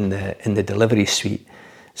boiling in the delivery suite.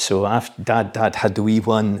 So after Dad had the wee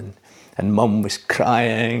one, and Mum was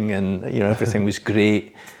crying, and everything was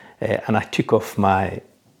great. And I took off my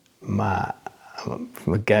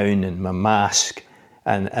gown and my mask,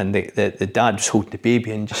 and the dad was holding the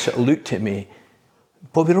baby and just sort of looked at me.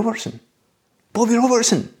 Bobby Robertson.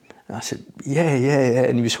 And I said, yeah.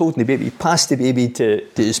 And he was holding the baby. He passed the baby to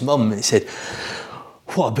his mum, and he said,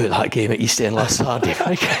 "What about that game at East End last Saturday?"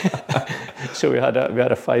 So we had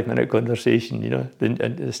a 5-minute conversation,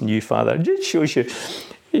 and this new father. It just shows you,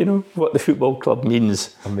 what the football club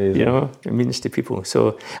means. Amazing. It means to people.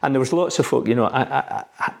 So, and there was lots of folk, there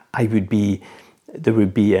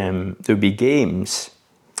would be games.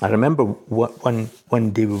 I remember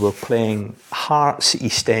one day we were playing Hearts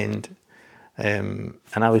East End, and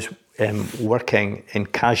I was working in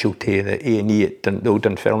casualty, the A&E at the old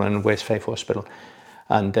Dunfermline and West Fife Hospital,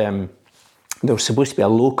 and there was supposed to be a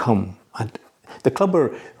locum. And the club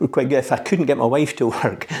were quite good. If I couldn't get my wife to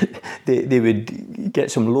work, they would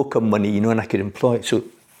get some locum money, and I could employ it. So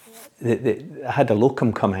I had a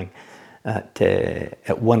locum coming at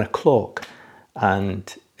 1 o'clock,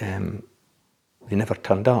 and they never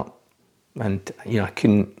turned up. And I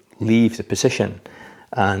couldn't leave the position.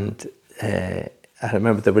 And I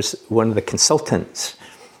remember there was one of the consultants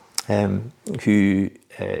who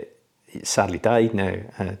sadly died now,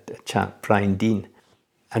 a chap, Brian Dean.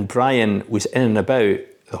 And Brian was in and about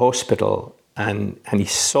the hospital, and he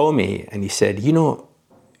saw me, and he said, up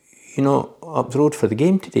the road for the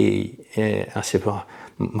game today. I said, well,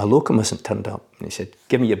 my locum hasn't turned up. And he said,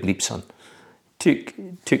 give me your bleep, son. Took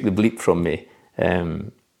the bleep from me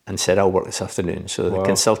and said, I'll work this afternoon. So the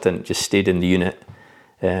consultant just stayed in the unit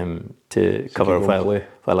to cover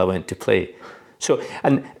while I went to play. So,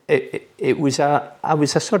 and I was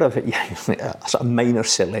a sort of minor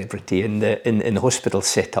celebrity in the hospital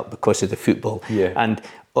setup because of the football. Yeah. And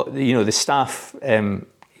the staff,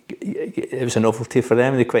 it was a novelty for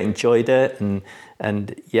them. They quite enjoyed it, and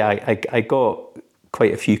I got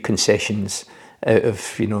quite a few concessions out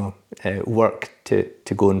of work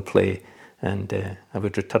to go and play, and I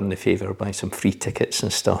would return the favour by some free tickets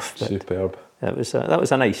and stuff. But superb. That was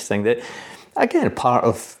a nice thing. That again, part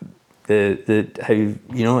of the how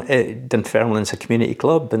Dunfermline's a community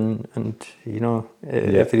club, and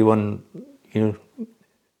everyone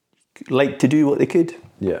liked to do what they could.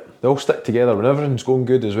 Yeah, they all stick together when everything's going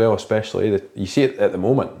good as well. Especially you see it at the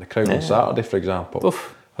moment, the crowd on Saturday, for example.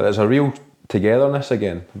 Oof. There's a real togetherness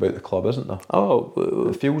again about the club, isn't there? Oh,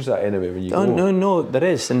 it feels that anyway when you go. No, there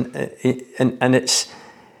is, and it's.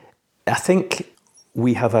 I think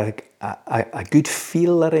we have a good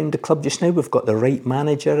feel around the club just now. We've got the right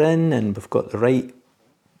manager in, and we've got the right,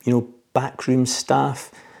 backroom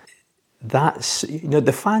staff. That's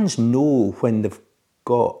the fans know when they've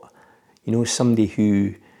got, somebody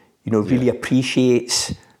who, really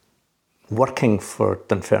appreciates working for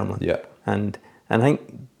Dunfermline. Yeah. And I think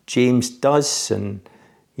James does, and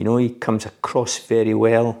he comes across very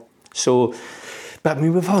well. So, but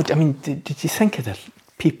I mean, did you think of the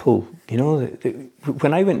people?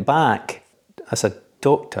 When I went back as a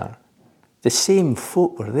doctor, the same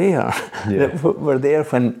folk were there that were there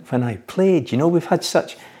when I played. We've had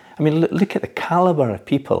such. I mean, look at the calibre of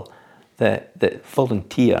people that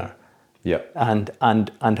volunteer. Yeah. And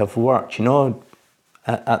have worked,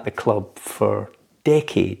 at the club for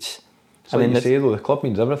decades. So like you say though, the club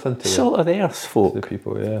means everything to salt of the earth folk. the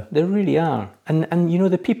people, yeah. They really are. And you know,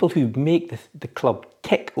 the people who make the club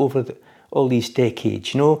tick over all these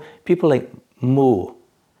decades, you know, people like Mo.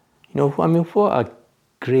 You know, I mean, what a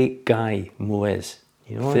great guy Mo is.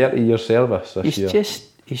 You know, 30-year service this year.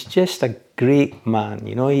 He's just a great man.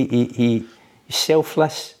 You know, he's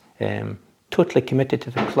selfless, totally committed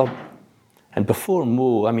to the club. And before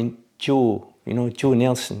Mo, I mean, Joe, you know, Joe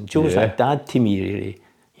Nelson. Joe was like dad to me, really.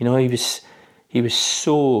 You know, he was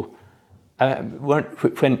so.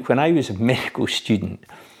 When I was a medical student,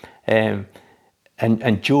 and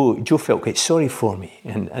Joe felt quite sorry for me,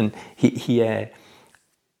 and he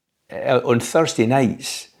on Thursday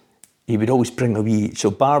nights he would always bring a wee. So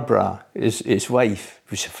Barbara, his wife,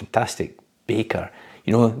 was a fantastic baker.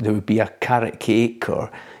 You know, there would be a carrot cake, or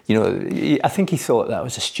you know, I think he thought that I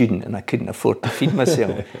was a student and I couldn't afford to feed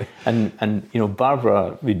myself, and you know,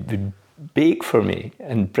 Barbara would bake for me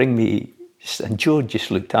and bring me, and Joe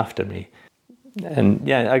just looked after me. And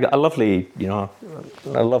yeah, an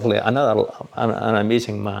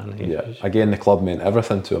amazing man. Yeah, again, the club meant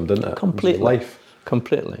everything to him, didn't it? Completely. It was life.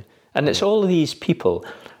 Completely. And it's all of these people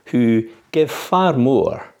who give far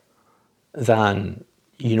more than,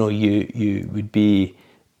 you know, you would be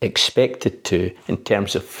expected to in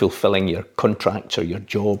terms of fulfilling your contracts or your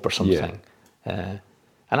job or something. Yeah.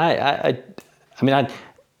 And I've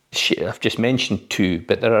just mentioned two,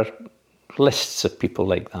 but there are lists of people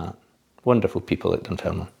like that. Wonderful people at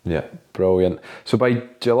Dunfermline. Yeah, brilliant. So by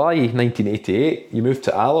July 1988, you moved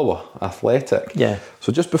to Alloa Athletic. Yeah.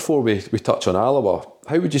 So just before we touch on Alloa,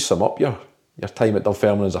 how would you sum up your time at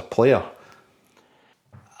Dunfermline as a player?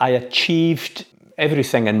 I achieved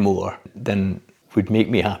everything and more than would make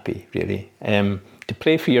me happy, really. To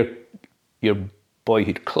play for your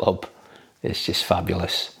boyhood club is just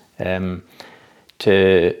fabulous. To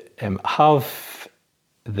have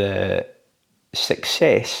the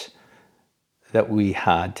success that we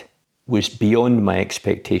had was beyond my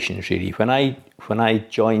expectations, really. When I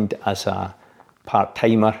joined as a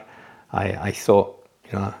part-timer, I thought,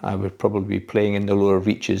 you know, I would probably be playing in the lower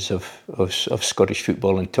reaches of Scottish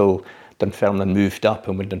football until Dunfermline moved up,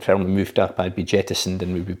 and when Dunfermline moved up, I'd be jettisoned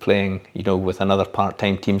and we'd be playing, you know, with another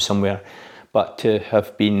part-time team somewhere. But to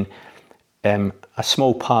have been a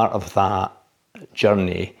small part of that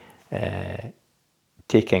journey,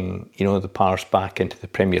 taking, you know, the Pars back into the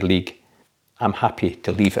Premier League, I'm happy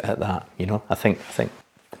to leave it at that. You know, I think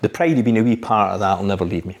the pride of being a wee part of that will never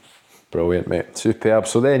leave me. Brilliant, mate. Superb.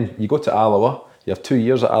 So then you go to Alloa. You have 2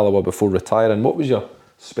 years at Alloa before retiring. What was your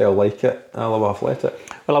spell like at Alloa Athletic?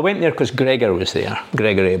 Well, I went there because Gregor was there,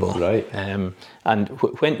 Gregor Abel. Right. And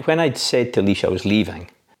when I'd said to Leash I was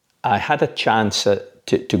leaving, I had a chance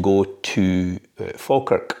to go to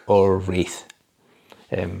Falkirk or Raith.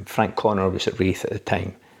 Frank Connor was at Raith at the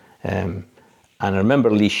time. And I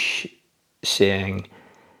remember Leash saying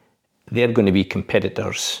they're going to be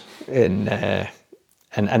competitors, and that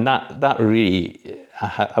really,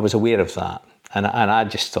 I was aware of that, and I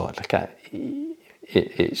just thought, like,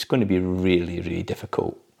 it's going to be really, really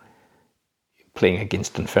difficult playing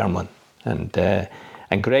against Dunfermline, and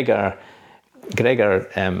Gregor,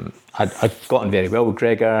 I'd gotten very well with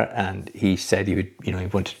Gregor, and he said he would, you know, he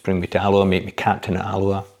wanted to bring me to Alloa, make me captain at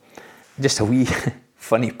Alloa. Just a wee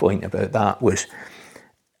funny point about that was,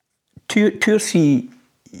 2 or 3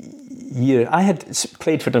 years, I had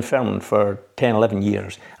played for Dunfermline for 10, 11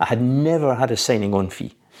 years. I had never had a signing on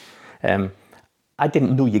fee. I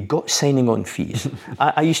didn't know you got signing on fees.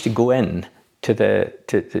 I used to go in to the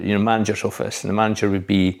manager's office, and the manager would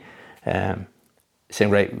be saying,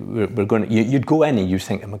 right, we're going to, you'd go in and you'd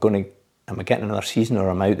think, am I getting another season, or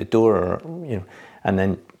am I out the door, or, you know, and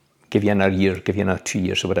then give you another year, give you another 2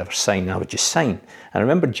 years or whatever, sign. I would just sign. And I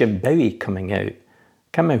remember Jim Bowie coming out,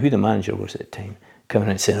 can't remember who the manager was at the time, coming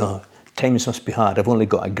out and saying, oh, times must be hard, I've only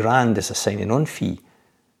got $1,000 as a signing on fee.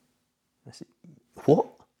 I said, what?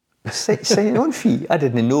 Signing on fee? I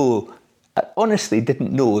didn't know, I honestly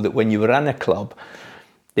didn't know that when you were in a club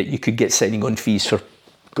that you could get signing on fees for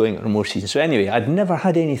going on more seasons. So anyway, I'd never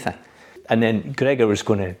had anything. And then Gregor was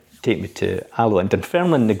going to take me to Alloa, and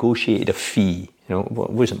Dunfermline negotiated a fee. You know,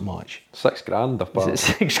 it wasn't much. $6,000 apart. Is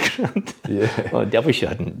it $6,000? Yeah. Well, I wish I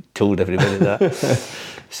hadn't told everybody that.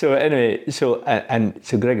 So anyway, so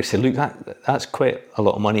Gregor said, look, that's quite a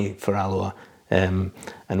lot of money for Alloa, and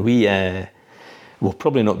we will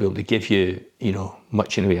probably not be able to give you, you know,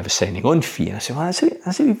 much in the way of a signing on fee. And I said, well,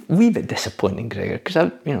 that's a wee bit disappointing, Gregor,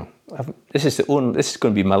 because this is going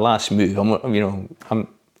to be my last move. I'm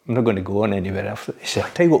not going to go on anywhere else. He said,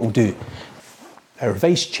 I'll tell you what we'll do. Our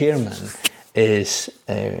vice chairman is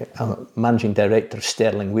a managing director of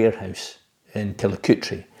Sterling Warehouse in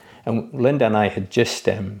Tillicoultry. And Linda and I had just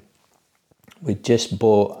we'd just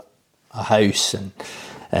bought a house, and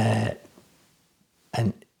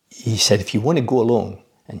he said, if you want to go along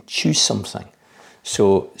and choose something.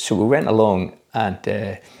 So we went along,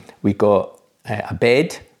 and we got a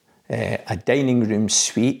bed, a dining room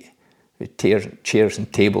suite with chairs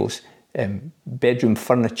and tables, bedroom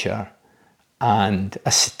furniture, and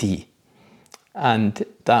a settee. And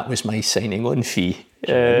that was my signing on fee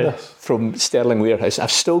from Sterling Warehouse.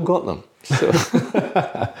 I've still got them. So,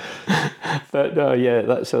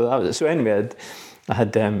 but so that was it. So anyway,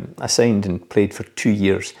 I signed and played for 2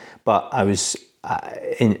 years, but I was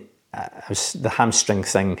the hamstring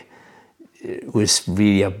thing was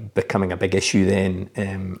really becoming a big issue then,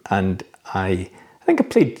 and I think I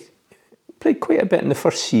played quite a bit in the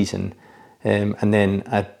first season, and then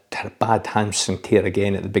I had a bad hamstring tear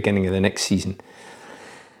again at the beginning of the next season.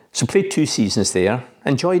 So played 2 seasons there,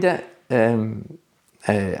 enjoyed it.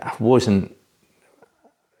 I wasn't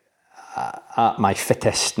at my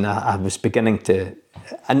fittest, and I was beginning to,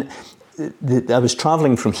 and I was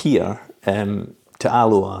travelling from here to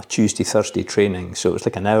Alloa Tuesday, Thursday training, so it was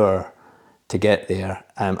like an hour to get there.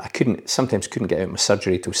 I sometimes couldn't get out of my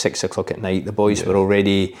surgery till 6 o'clock at night. The boys were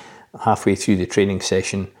already halfway through the training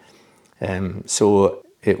session, so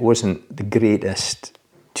it wasn't the greatest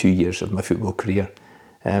 2 years of my football career.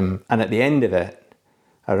 And at the end of it,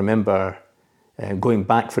 I remember going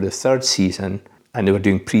back for the 3rd season, and they were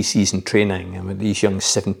doing pre-season training, and with these young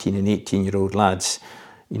 17 and 18-year-old lads,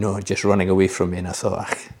 just running away from me, and I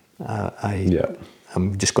thought,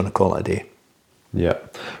 I'm just going to call it a day. Yeah.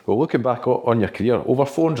 Well, looking back on your career, over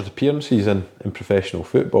 400 appearances in professional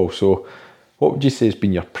football, so what would you say has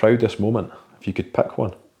been your proudest moment, if you could pick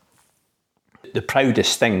one? The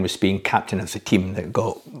proudest thing was being captain of the team that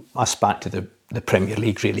got us back to the Premier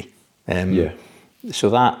League, really. So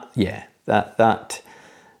that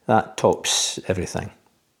tops everything.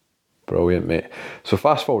 Brilliant, mate. So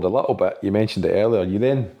fast forward a little bit, you mentioned it earlier, you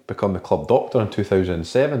then become the club doctor in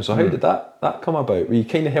 2007. So how did that come about? Were you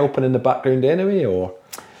kind of helping in the background anyway, or?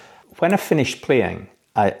 When I finished playing,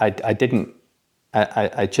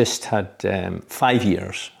 I just had 5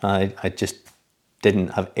 years. I just didn't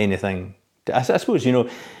have anything. I suppose,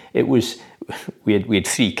 it was, we had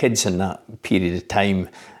 3 kids in that period of time.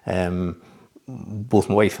 Both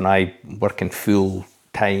my wife and I working full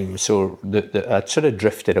time, so I'd sort of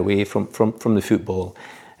drifted away from the football,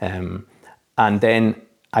 and then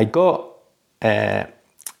I got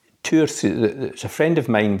 2 or 3. There's a friend of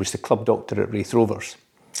mine was the club doctor at Raith Rovers,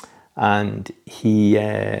 and he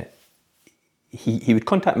would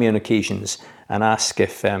contact me on occasions and ask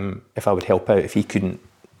if I would help out if he couldn't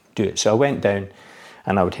do it. So I went down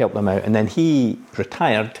and I would help them out, and then he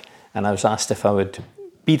retired, and I was asked if I would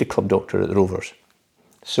be the club doctor at the Rovers.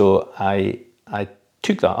 So I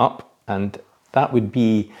took that up, and that would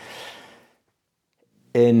be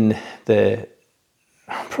in the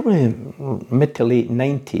probably mid to late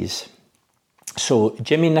 90s. So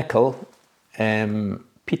Jimmy Nicholl,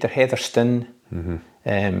 Peter Heatherston,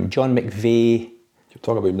 John McVeigh. You're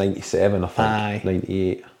talking about 97, I think,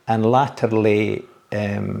 98. And latterly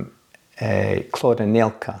Claude and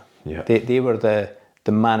Nelka. Yeah. They were the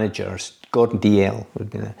managers. Gordon DL would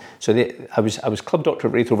be there. So I was club doctor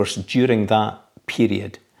at Raith Rovers during that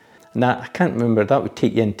period. And that, I can't remember, that would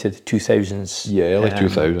take you into the 2000s. Yeah, early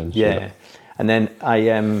 2000s. Yeah. And then I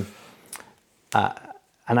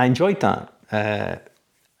enjoyed that.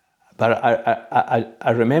 But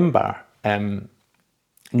I remember, I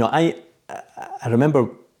remember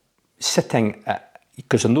sitting,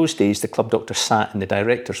 because in those days the club doctor sat in the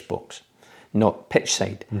director's box, not pitch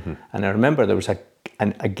side. And I remember there was a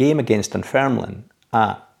game against Dunfermline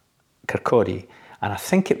at Kirkcaldy, and I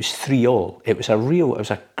think it was 3-3. It was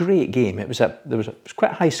a great game. It was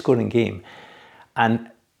quite a high scoring game,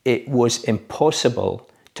 and it was impossible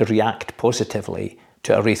to react positively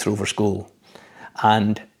to a Raith Rovers goal,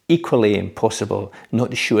 and equally impossible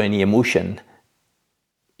not to show any emotion.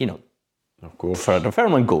 Of course, for a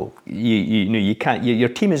Dunfermline goal, you can't. Your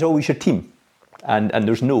team is always your team, and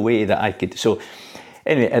there's no way that I could. So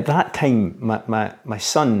anyway, at that time, my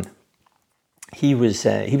son, he was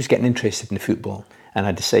getting interested in the football, and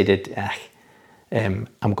I decided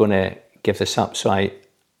I'm going to give this up. So I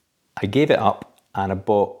gave it up, and I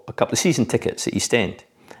bought a couple of season tickets at East End,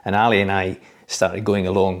 and Ali and I started going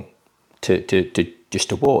along to just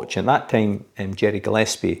to watch. And at that time, Jerry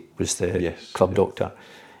Gillespie was the club doctor,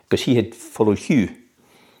 because he had followed Hugh,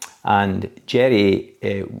 and Jerry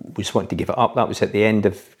was wanting to give it up. That was at the end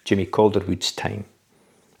of Jimmy Calderwood's time.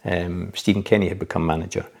 Stephen Kenny had become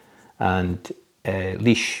manager, and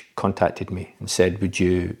Leash contacted me and said, would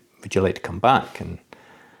you like to come back? And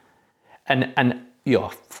And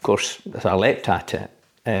of course, I leapt at it.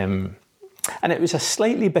 And it was a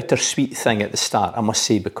slightly bittersweet thing at the start, I must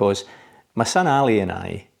say, because my son Ali and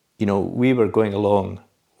I, we were going along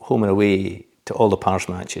home and away to all the Pars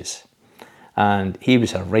matches. And he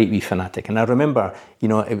was a right wee fanatic. And I remember,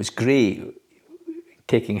 it was great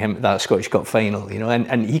taking him to that Scottish Cup final,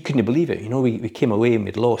 and he couldn't believe it. We came away and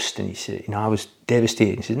we'd lost, and he said, I was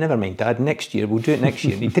devastated. He said, never mind, Dad, next year, we'll do it next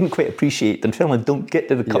year. And he didn't quite appreciate Dunfermline don't get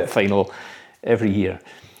to the cup final every year.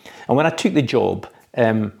 And when I took the job,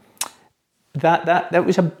 that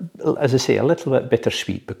was, as I say, a little bit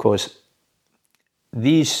bittersweet, because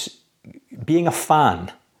being a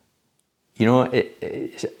fan, I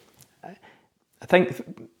think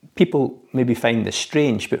people maybe find this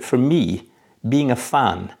strange, but for me, being a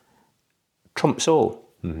fan trumps all.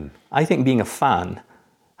 Mm-hmm. I think being a fan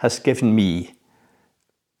has given me,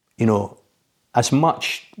 as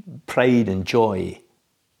much pride and joy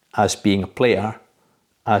as being a player,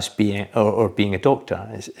 as being or being a doctor.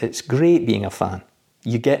 It's great being a fan.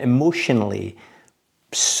 You get emotionally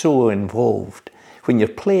so involved. When you're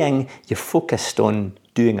playing, you're focused on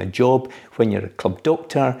doing a job. When you're a club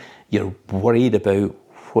doctor, you're worried about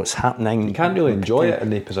what's happening. You can't really enjoy it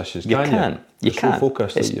in the positions, can you? You can't. So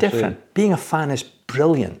focused. It's different. Saying. Being a fan is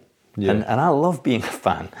brilliant. Yeah. And I love being a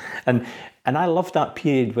fan. And I loved that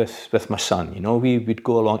period with my son. We'd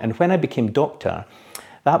go along. And when I became doctor,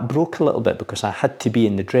 that broke a little bit, because I had to be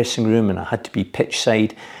in the dressing room and I had to be pitch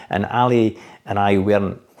side, and Ali and I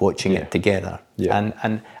weren't watching it together. Yeah.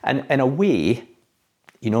 And in a way,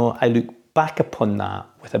 I look back upon that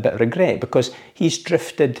with a bit of regret, because he's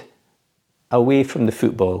drifted away from the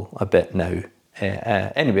football a bit now.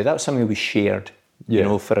 Anyway, that was something we shared,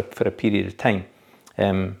 for a period of time.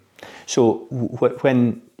 So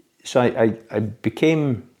I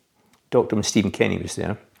became doctor when Stephen Kenny was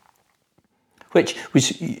there, which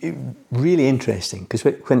was really interesting, because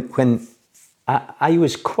when I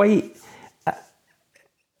was quite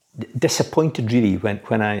disappointed, really,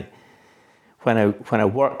 when I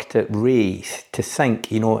worked at Wraith, to think,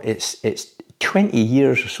 it's 20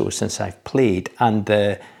 years or so since I've played, and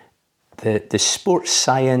the sports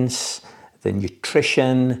science, the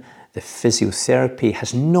nutrition, the physiotherapy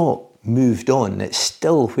has not moved on. It's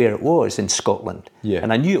still where it was in Scotland. Yeah.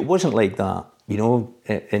 And I knew it wasn't like that,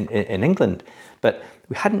 in England, but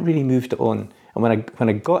we hadn't really moved it on. And when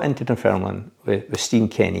I got into Dunfermline with Stephen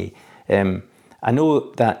Kenny, I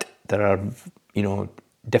know that there are,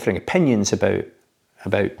 differing opinions about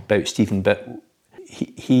Stephen, but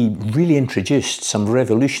he really introduced some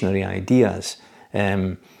revolutionary ideas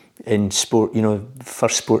in sport,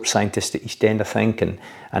 first sports scientist at East End, I think,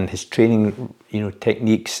 and his training,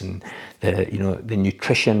 techniques, and the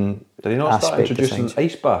nutrition. Did he not start introducing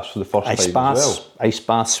ice baths for the first time as well? Ice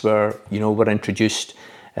baths were introduced.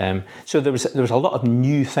 So there was a lot of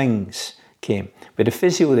new things came. We had a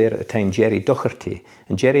physio there at the time, Jerry Docherty,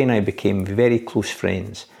 and Jerry and I became very close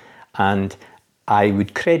friends. And I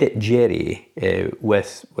would credit Jerry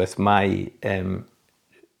with my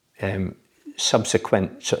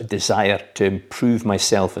subsequent sort of desire to improve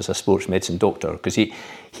myself as a sports medicine doctor, because he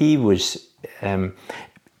was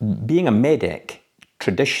being a medic.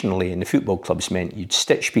 Traditionally in the football clubs meant you'd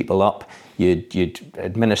stitch people up, you'd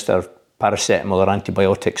administer paracetamol or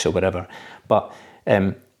antibiotics or whatever, but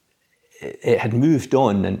it had moved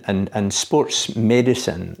on, and sports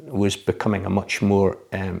medicine was becoming a much more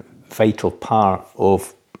vital part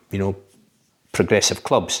of progressive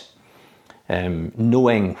clubs,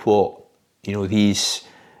 knowing what these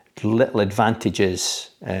little advantages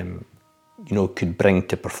could bring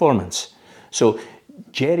to performance. So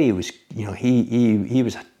Jerry was, he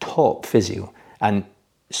was a top physio, and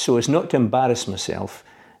so as not to embarrass myself,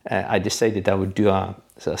 I decided I would do a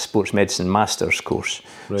sports medicine master's course.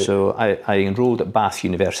 Right. So I enrolled at Bath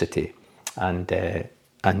University and did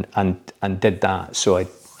that. So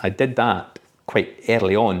I did that quite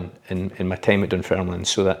early on in my time at Dunfermline,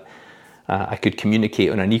 so that I could communicate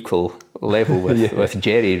on an equal level with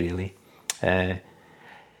Jerry, really.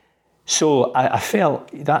 So I felt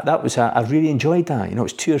that was I really enjoyed that. It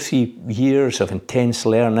was 2 or 3 years of intense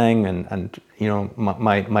learning, and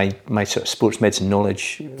my sort of sports medicine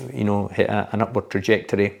knowledge, hit an upward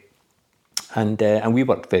trajectory, and we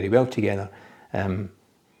worked very well together. And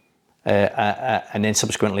then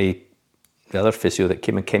subsequently, the other physio that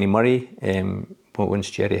came in, Kenny Murray, once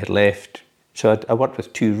Jerry had left. So I worked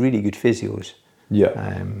with 2 really good physios.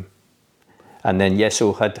 Yeah. And then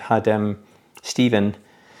so had Stephen.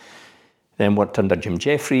 Then worked under Jim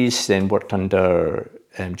Jeffries, then worked under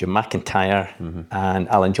Jim McIntyre and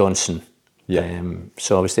Alan Johnson. Yeah.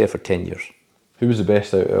 So I was there for 10 years. Who was the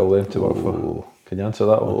best out of all them to work for? Can you answer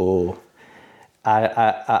that one?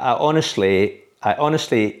 I honestly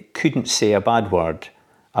couldn't say a bad word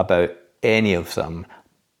about any of them,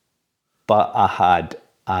 but I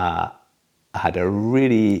had a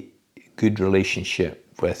really good relationship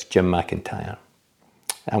with Jim McIntyre,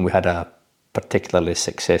 and we had a particularly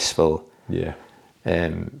successful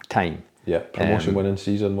time. Yeah, promotion winning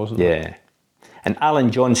season, wasn't it? Yeah, and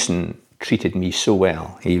Alan Johnson treated me so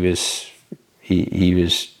well. He was,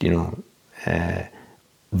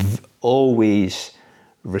 always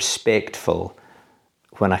respectful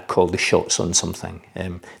when I called the shots on something.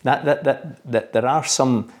 That there are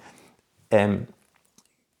some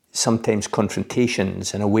sometimes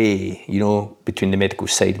confrontations in a way, between the medical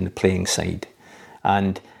side and the playing side,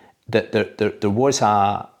 and that there was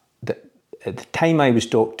at the time I was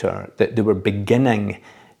doctor, that they were beginning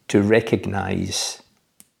to recognise,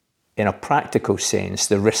 in a practical sense,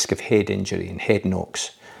 the risk of head injury and head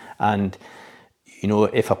knocks. And,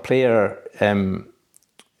 if a player, there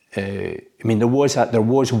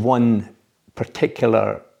was one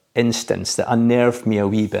particular instance that unnerved me a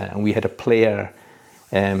wee bit, and we had a player,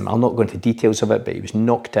 I'll not go into details of it, but he was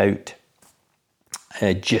knocked out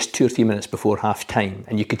just 2 or 3 minutes before half time,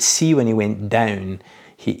 and you could see when he went down,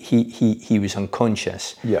 he was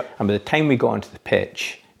unconscious. Yeah. And by the time we got onto the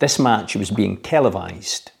pitch, this match was being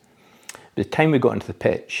televised. By the time we got onto the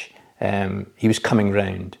pitch, he was coming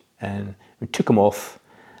round, and we took him off.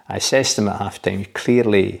 I assessed him at half time.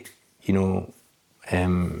 Clearly, and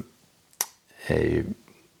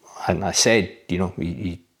I said,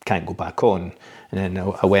 you can't go back on. And then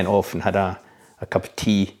I went off and had a cup of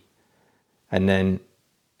tea. And then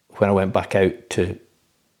when I went back out to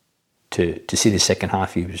see the second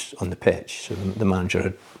half, he was on the pitch. So the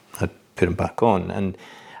manager had put him back on. And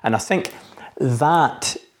I think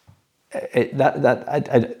that I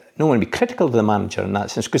don't want to be critical of the manager in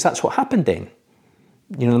that sense, because that's what happened then.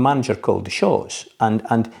 The manager called the shots.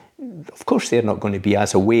 And of course they're not going to be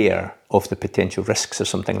as aware of the potential risks or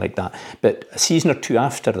something like that. But a season or two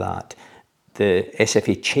after that, the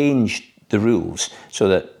SFA changed the rules so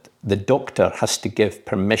that the doctor has to give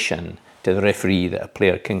permission to the referee that a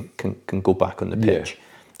player can go back on the pitch. Yeah.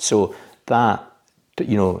 So that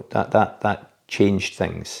changed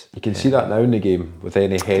things. You can see that now in the game with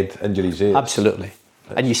any head injuries. Absolutely.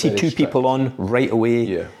 And you see two strict. People on right away.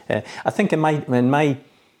 Yeah. I think in my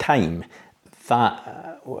time,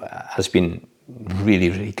 that has been really,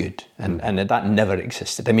 really good, and that never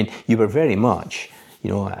existed. I mean, you were very much,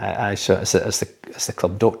 as the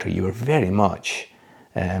club doctor, you were very much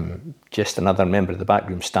just another member of the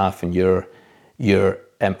backroom staff, and your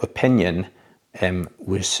opinion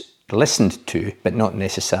was listened to, but not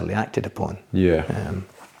necessarily acted upon. Yeah.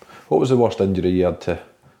 What was the worst injury you had to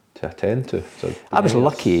attend to? I was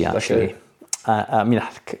lucky, actually. I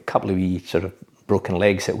had a couple of wee sort of broken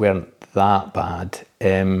legs that weren't that bad.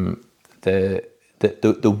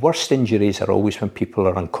 The worst injuries are always when people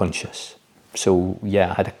are unconscious. So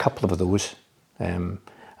yeah, I had a couple of those.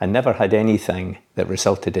 I never had anything that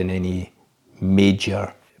resulted in any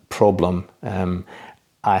major problem.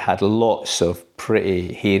 I had lots of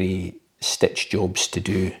pretty hairy stitch jobs to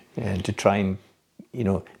do to try and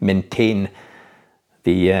maintain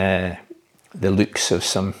the looks of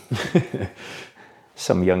some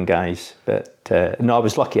some young guys. But no, I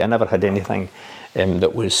was lucky. I never had anything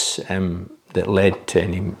that led to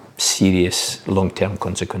any serious long-term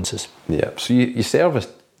consequences. Yeah. So you served as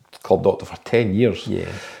club doctor for 10 years.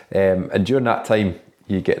 Yeah. And during that time,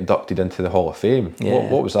 you get inducted into the Hall of Fame. Yeah.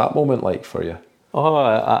 What was that moment like for you?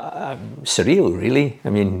 Oh, surreal, really. I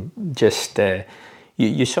mean, just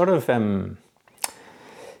you sort of when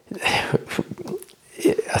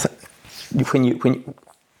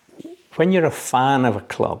you're a fan of a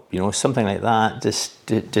club, something like that just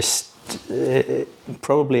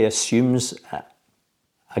probably assumes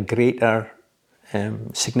a greater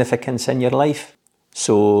significance in your life.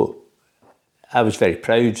 So I was very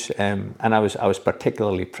proud, and I was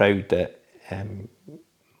particularly proud that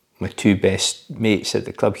my two best mates at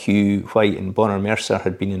the club, Hugh White and Bonner Mercer,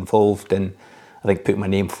 had been involved in, I think, put my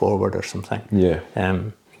name forward or something. Yeah.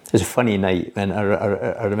 It was a funny night, and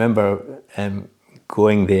I remember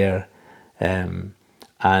going there, and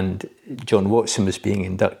John Watson was being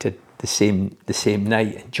inducted the same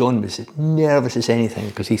night, and John was as nervous as anything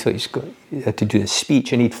because he thought he had to do a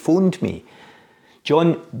speech, and he'd phoned me.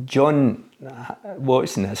 John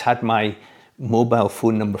Watson has had my mobile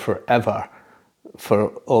phone number forever for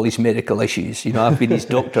all these medical issues. I've been his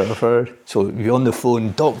doctor so you're on the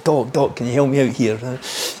phone, doc, can you help me out here?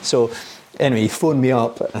 So anyway, he phoned me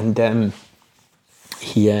up, and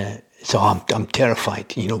he said, I'm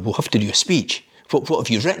terrified, we'll have to do a speech. What have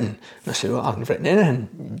you written? And I said, well, I haven't written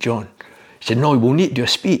anything, John. He said, no, we'll need to do a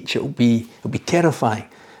speech. It'll be terrifying.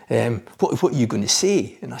 What are you going to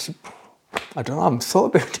say? And I said, I don't know, I haven't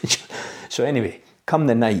thought about it. So anyway, come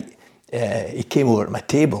the night, he came over to my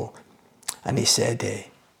table and he said,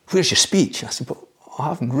 where's your speech? And I said, well, I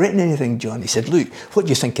haven't written anything, John. He said, look, what do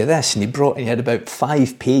you think of this? And he had about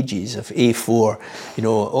 5 pages of A4,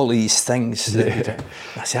 all these things. Yeah.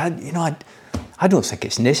 I said, I don't think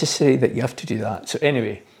it's necessary that you have to do that. So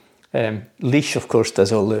anyway, Leash, of course,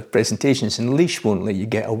 does all the presentations, and Leash won't let you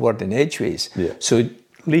get a word in edgeways. Yeah. So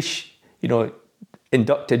Leash,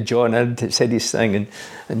 inducted John in, said his thing,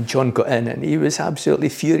 and John got in, and he was absolutely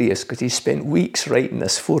furious because he spent weeks writing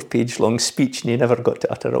this 4-page long speech and he never got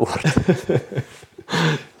to utter a word.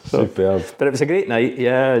 Superb. But it was a great night,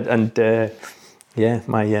 yeah, and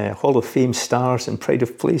my Hall of Fame stars and pride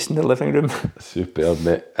of place in the living room. Superb,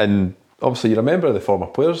 mate. And obviously, you're a member of the Former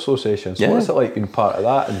Players Association, so what's it like being part of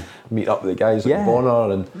that and meet up with the guys like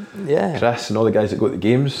Bonner and Chris and all the guys that go to the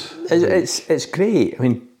games? It's great. I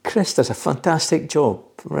mean, Chris does a fantastic job,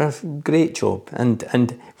 a great job. And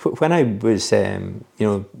when I was,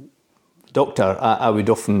 doctor, I would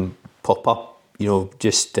often pop up,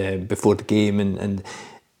 just before the game, and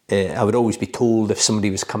I would always be told if somebody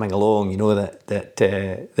was coming along,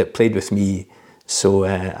 that played with me. So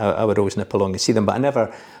I would always nip along and see them, but I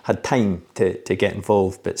never had time to get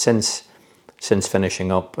involved. But since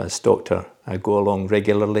finishing up as doctor, I go along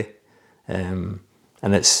regularly, and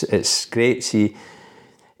it's great.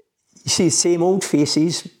 You see the same old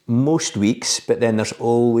faces most weeks, but then there's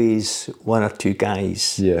always 1 or 2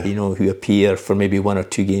 guys, who appear for maybe 1 or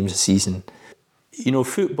 2 games a season.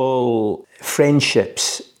 Football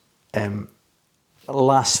friendships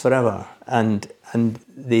last forever, and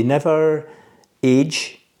they never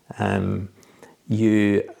age.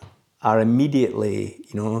 You are immediately,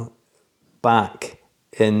 back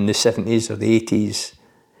in the 70s or the 80s,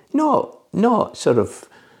 not sort of,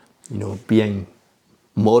 being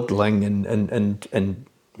modelling and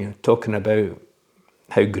talking about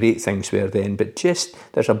how great things were then, but just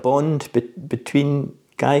there's a bond between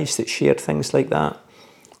guys that shared things like that.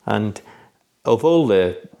 And of all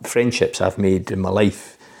the friendships I've made in my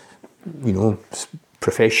life,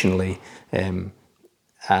 professionally, I'm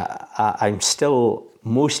still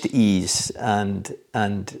most at ease and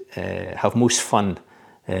have most fun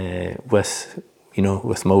with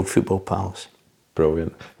my old football pals.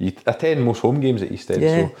 Brilliant. You attend most home games at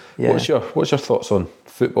Eastend. What's your thoughts on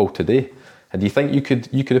football today? And do you think you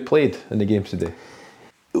could have played in the games today?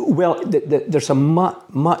 Well, there's a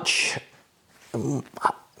much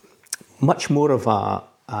more of a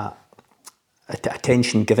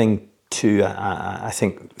attention giving to I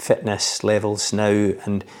think fitness levels now,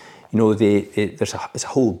 and there's a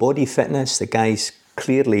whole body fitness. The guys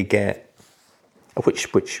clearly get, which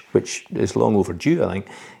is long overdue, I think,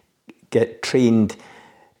 get trained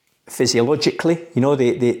physiologically.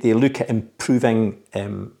 They look at improving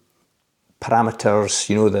parameters.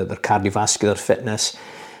 Their cardiovascular fitness.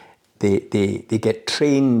 They get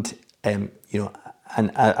trained. And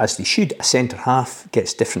as they should. A centre half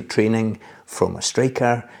gets different training from a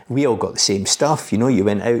striker. We all got the same stuff. You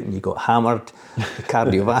went out and you got hammered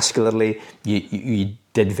cardiovascularly. You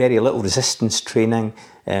did very little resistance training.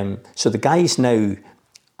 So the guys now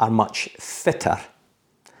are much fitter.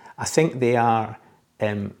 I think they are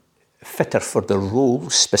fitter for their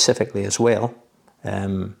roles specifically as well.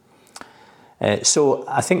 So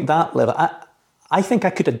I think that level, I think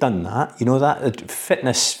I could have done that. That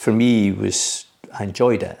fitness for me was, I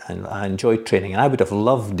enjoyed it, and I enjoyed training, and I would have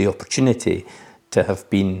loved the opportunity to have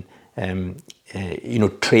been,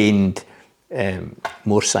 trained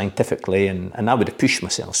more scientifically, and I would have pushed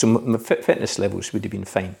myself. So my fitness levels would have been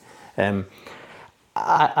fine.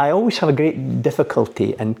 I always have a great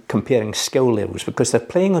difficulty in comparing skill levels because they're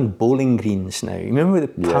playing on bowling greens now. You remember the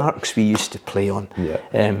parks we used to play on? Yeah.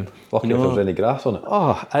 Lucky if there was any grass on it.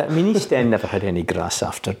 Oh, I mean, East End never had any grass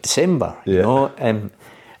after December. You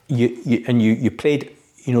played,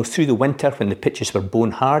 through the winter when the pitches were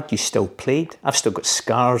bone hard. You still played. I've still got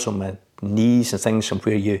scars on my knees and things from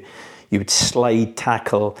where you would slide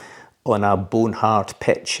tackle on a bone hard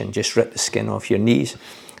pitch and just rip the skin off your knees.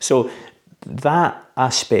 So that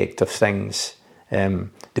aspect of things,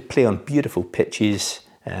 they play on beautiful pitches,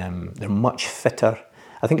 they're much fitter.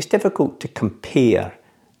 I think it's difficult to compare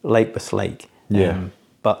like with like.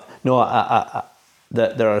 But no,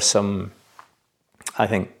 there are some, I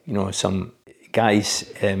think, some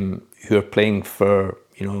guys who are playing for,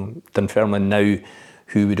 Dunfermline now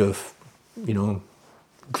who would have,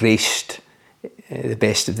 graced the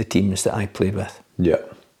best of the teams that I played with. Yeah.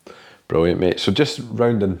 Brilliant, mate. So just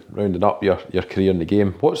rounding up your career in the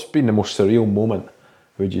game, what's been the most surreal moment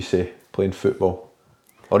would you say, playing football?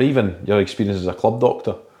 Or even your experience as a club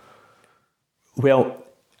doctor? Well,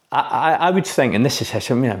 I would think, and this is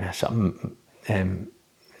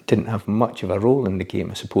didn't have much of a role in the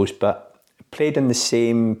game, I suppose, but played in the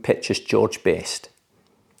same pitch as George Best.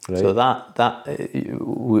 Right. So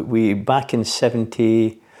we back in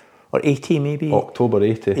 70 or 80 maybe? October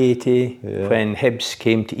 80. 80, when Hibs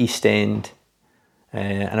came to East End.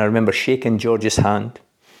 And I remember shaking George's hand,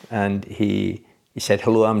 and he said,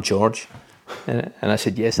 "Hello, I'm George." And I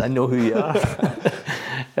said, "Yes, I know who you are."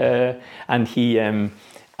 And he,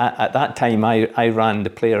 at that time, I ran the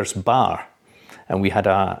players' bar, and we had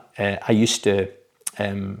I used to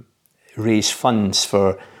raise funds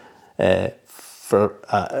for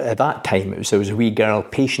at that time there was a wee girl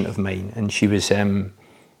patient of mine, and she was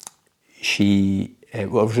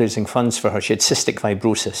was raising funds for her. She had cystic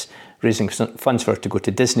fibrosis, raising funds for her to go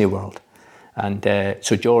to Disney World. And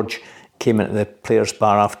so George came into the players'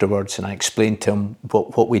 bar afterwards, and I explained to him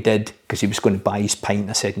what we did, because he was going to buy his pint.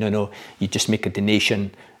 I said, no, you just make a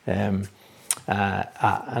donation. And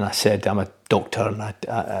I said, I'm a doctor,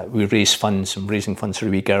 and we raise funds. I'm raising funds for a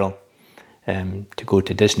wee girl to go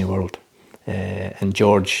to Disney World. And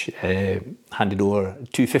George handed over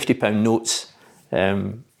two £50 notes,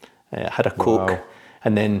 had a Coke, Wow.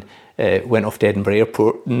 and then went off to Edinburgh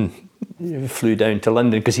Airport and flew down to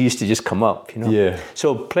London, because he used to just come up, you know. Yeah.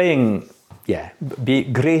 So playing,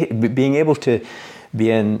 being able to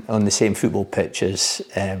be on the same football pitch as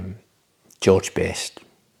George Best.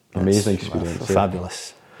 Amazing experience.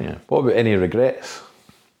 Fabulous. Yeah. What about any regrets?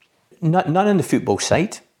 None on the football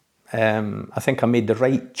side. I think I made the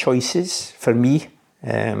right choices for me.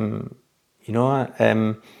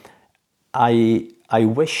 I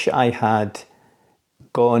wish I had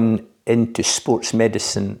gone into sports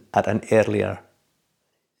medicine at an earlier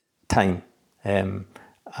time.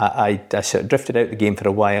 I sort of drifted out the game for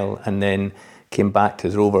a while, and then came back to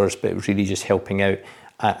the Rovers, but it was really just helping out.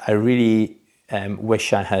 I really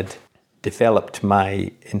wish I had developed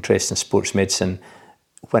my interest in sports medicine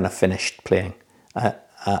when I finished playing. I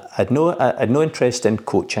had no interest in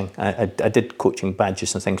coaching. I did coaching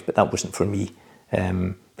badges and things, but that wasn't for me.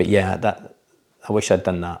 But yeah, I wish I'd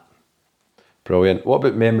done that. Brilliant. What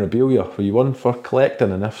about memorabilia? Were you one for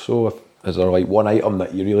collecting, and if so, is there like one item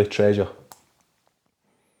that you really treasure?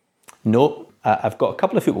 No, I've got a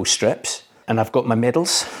couple of football strips, and I've got my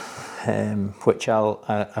medals, which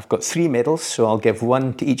I've got 3 medals, so I'll give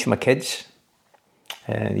one to each of my kids.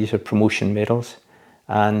 These are promotion medals,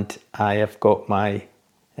 and I have got my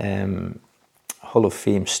Hall of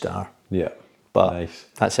Fame star. Yeah, but nice.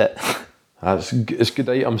 That's it. It's good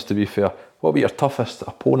items, to be fair. What about your toughest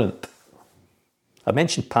opponent? I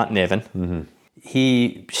mentioned Pat Nevin. Mm-hmm.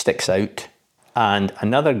 He sticks out, and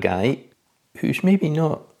another guy who's maybe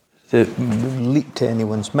not the leap to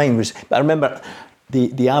anyone's mind was. But I remember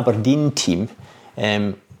the Aberdeen team,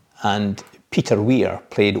 and Peter Weir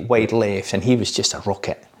played wide left, and he was just a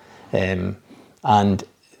rocket. And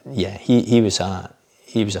yeah, he was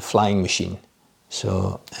a flying machine.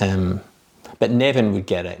 So, but Nevin would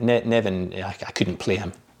get it. Nevin, I couldn't play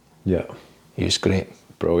him. Yeah, he was great.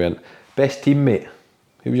 Brilliant. Best teammate?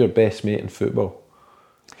 Who was your best mate in football?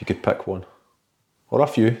 If you could pick one. Or a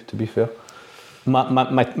few, to be fair.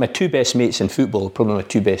 My 2 best mates in football, probably my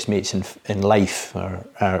 2 best mates in life, are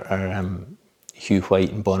Hugh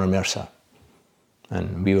White and Bonner Mercer.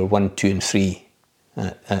 And we were 1, 2 and 3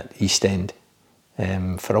 at East End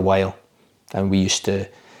for a while. And we used to,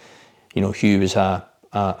 Hugh was a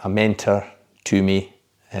mentor to me.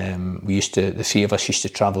 The 3 of us used to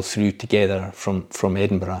travel through together from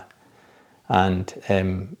Edinburgh. And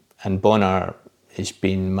Bonner has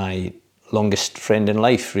been my longest friend in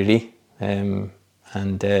life, really.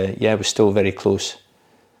 We're still very close.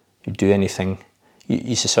 He'd do anything.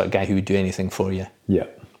 He's the sort of guy who would do anything for you. Yeah,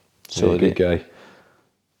 so good guy.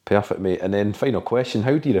 Perfect, mate. And then final question,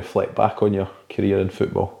 how do you reflect back on your career in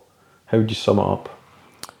football? How would you sum it up?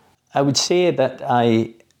 I would say that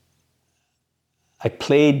I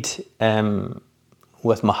played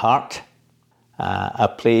with my heart. I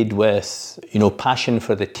played with, passion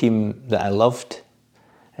for the team that I loved.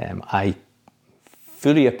 I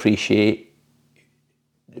fully appreciated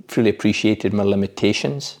my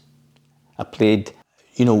limitations. I played,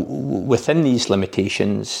 within these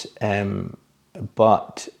limitations,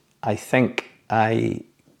 but I think I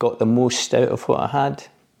got the most out of what I had,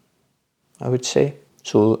 I would say.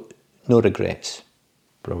 So, no regrets.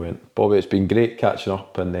 Brilliant. Bobby, it's been great catching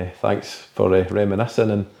up, and thanks for reminiscing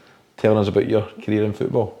and telling us about your career in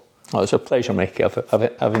football. Oh, it's a pleasure, Mikey.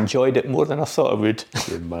 I've enjoyed it more than I thought I would.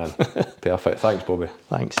 Good man. Perfect. Thanks, Bobby.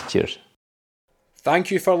 Thanks. Cheers. Thank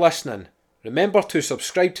you for listening. Remember to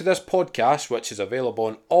subscribe to this podcast, which is available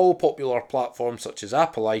on all popular platforms such as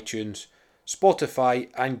Apple iTunes, Spotify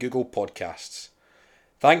and Google Podcasts.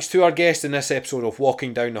 Thanks to our guest in this episode of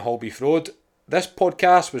Walking Down the Halbeath Road. This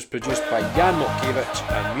podcast was produced by Jan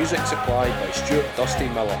Motkiewicz and music supplied by Stuart Dusty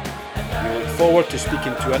Miller. We look forward to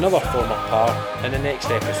speaking to another former par in the next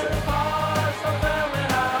episode.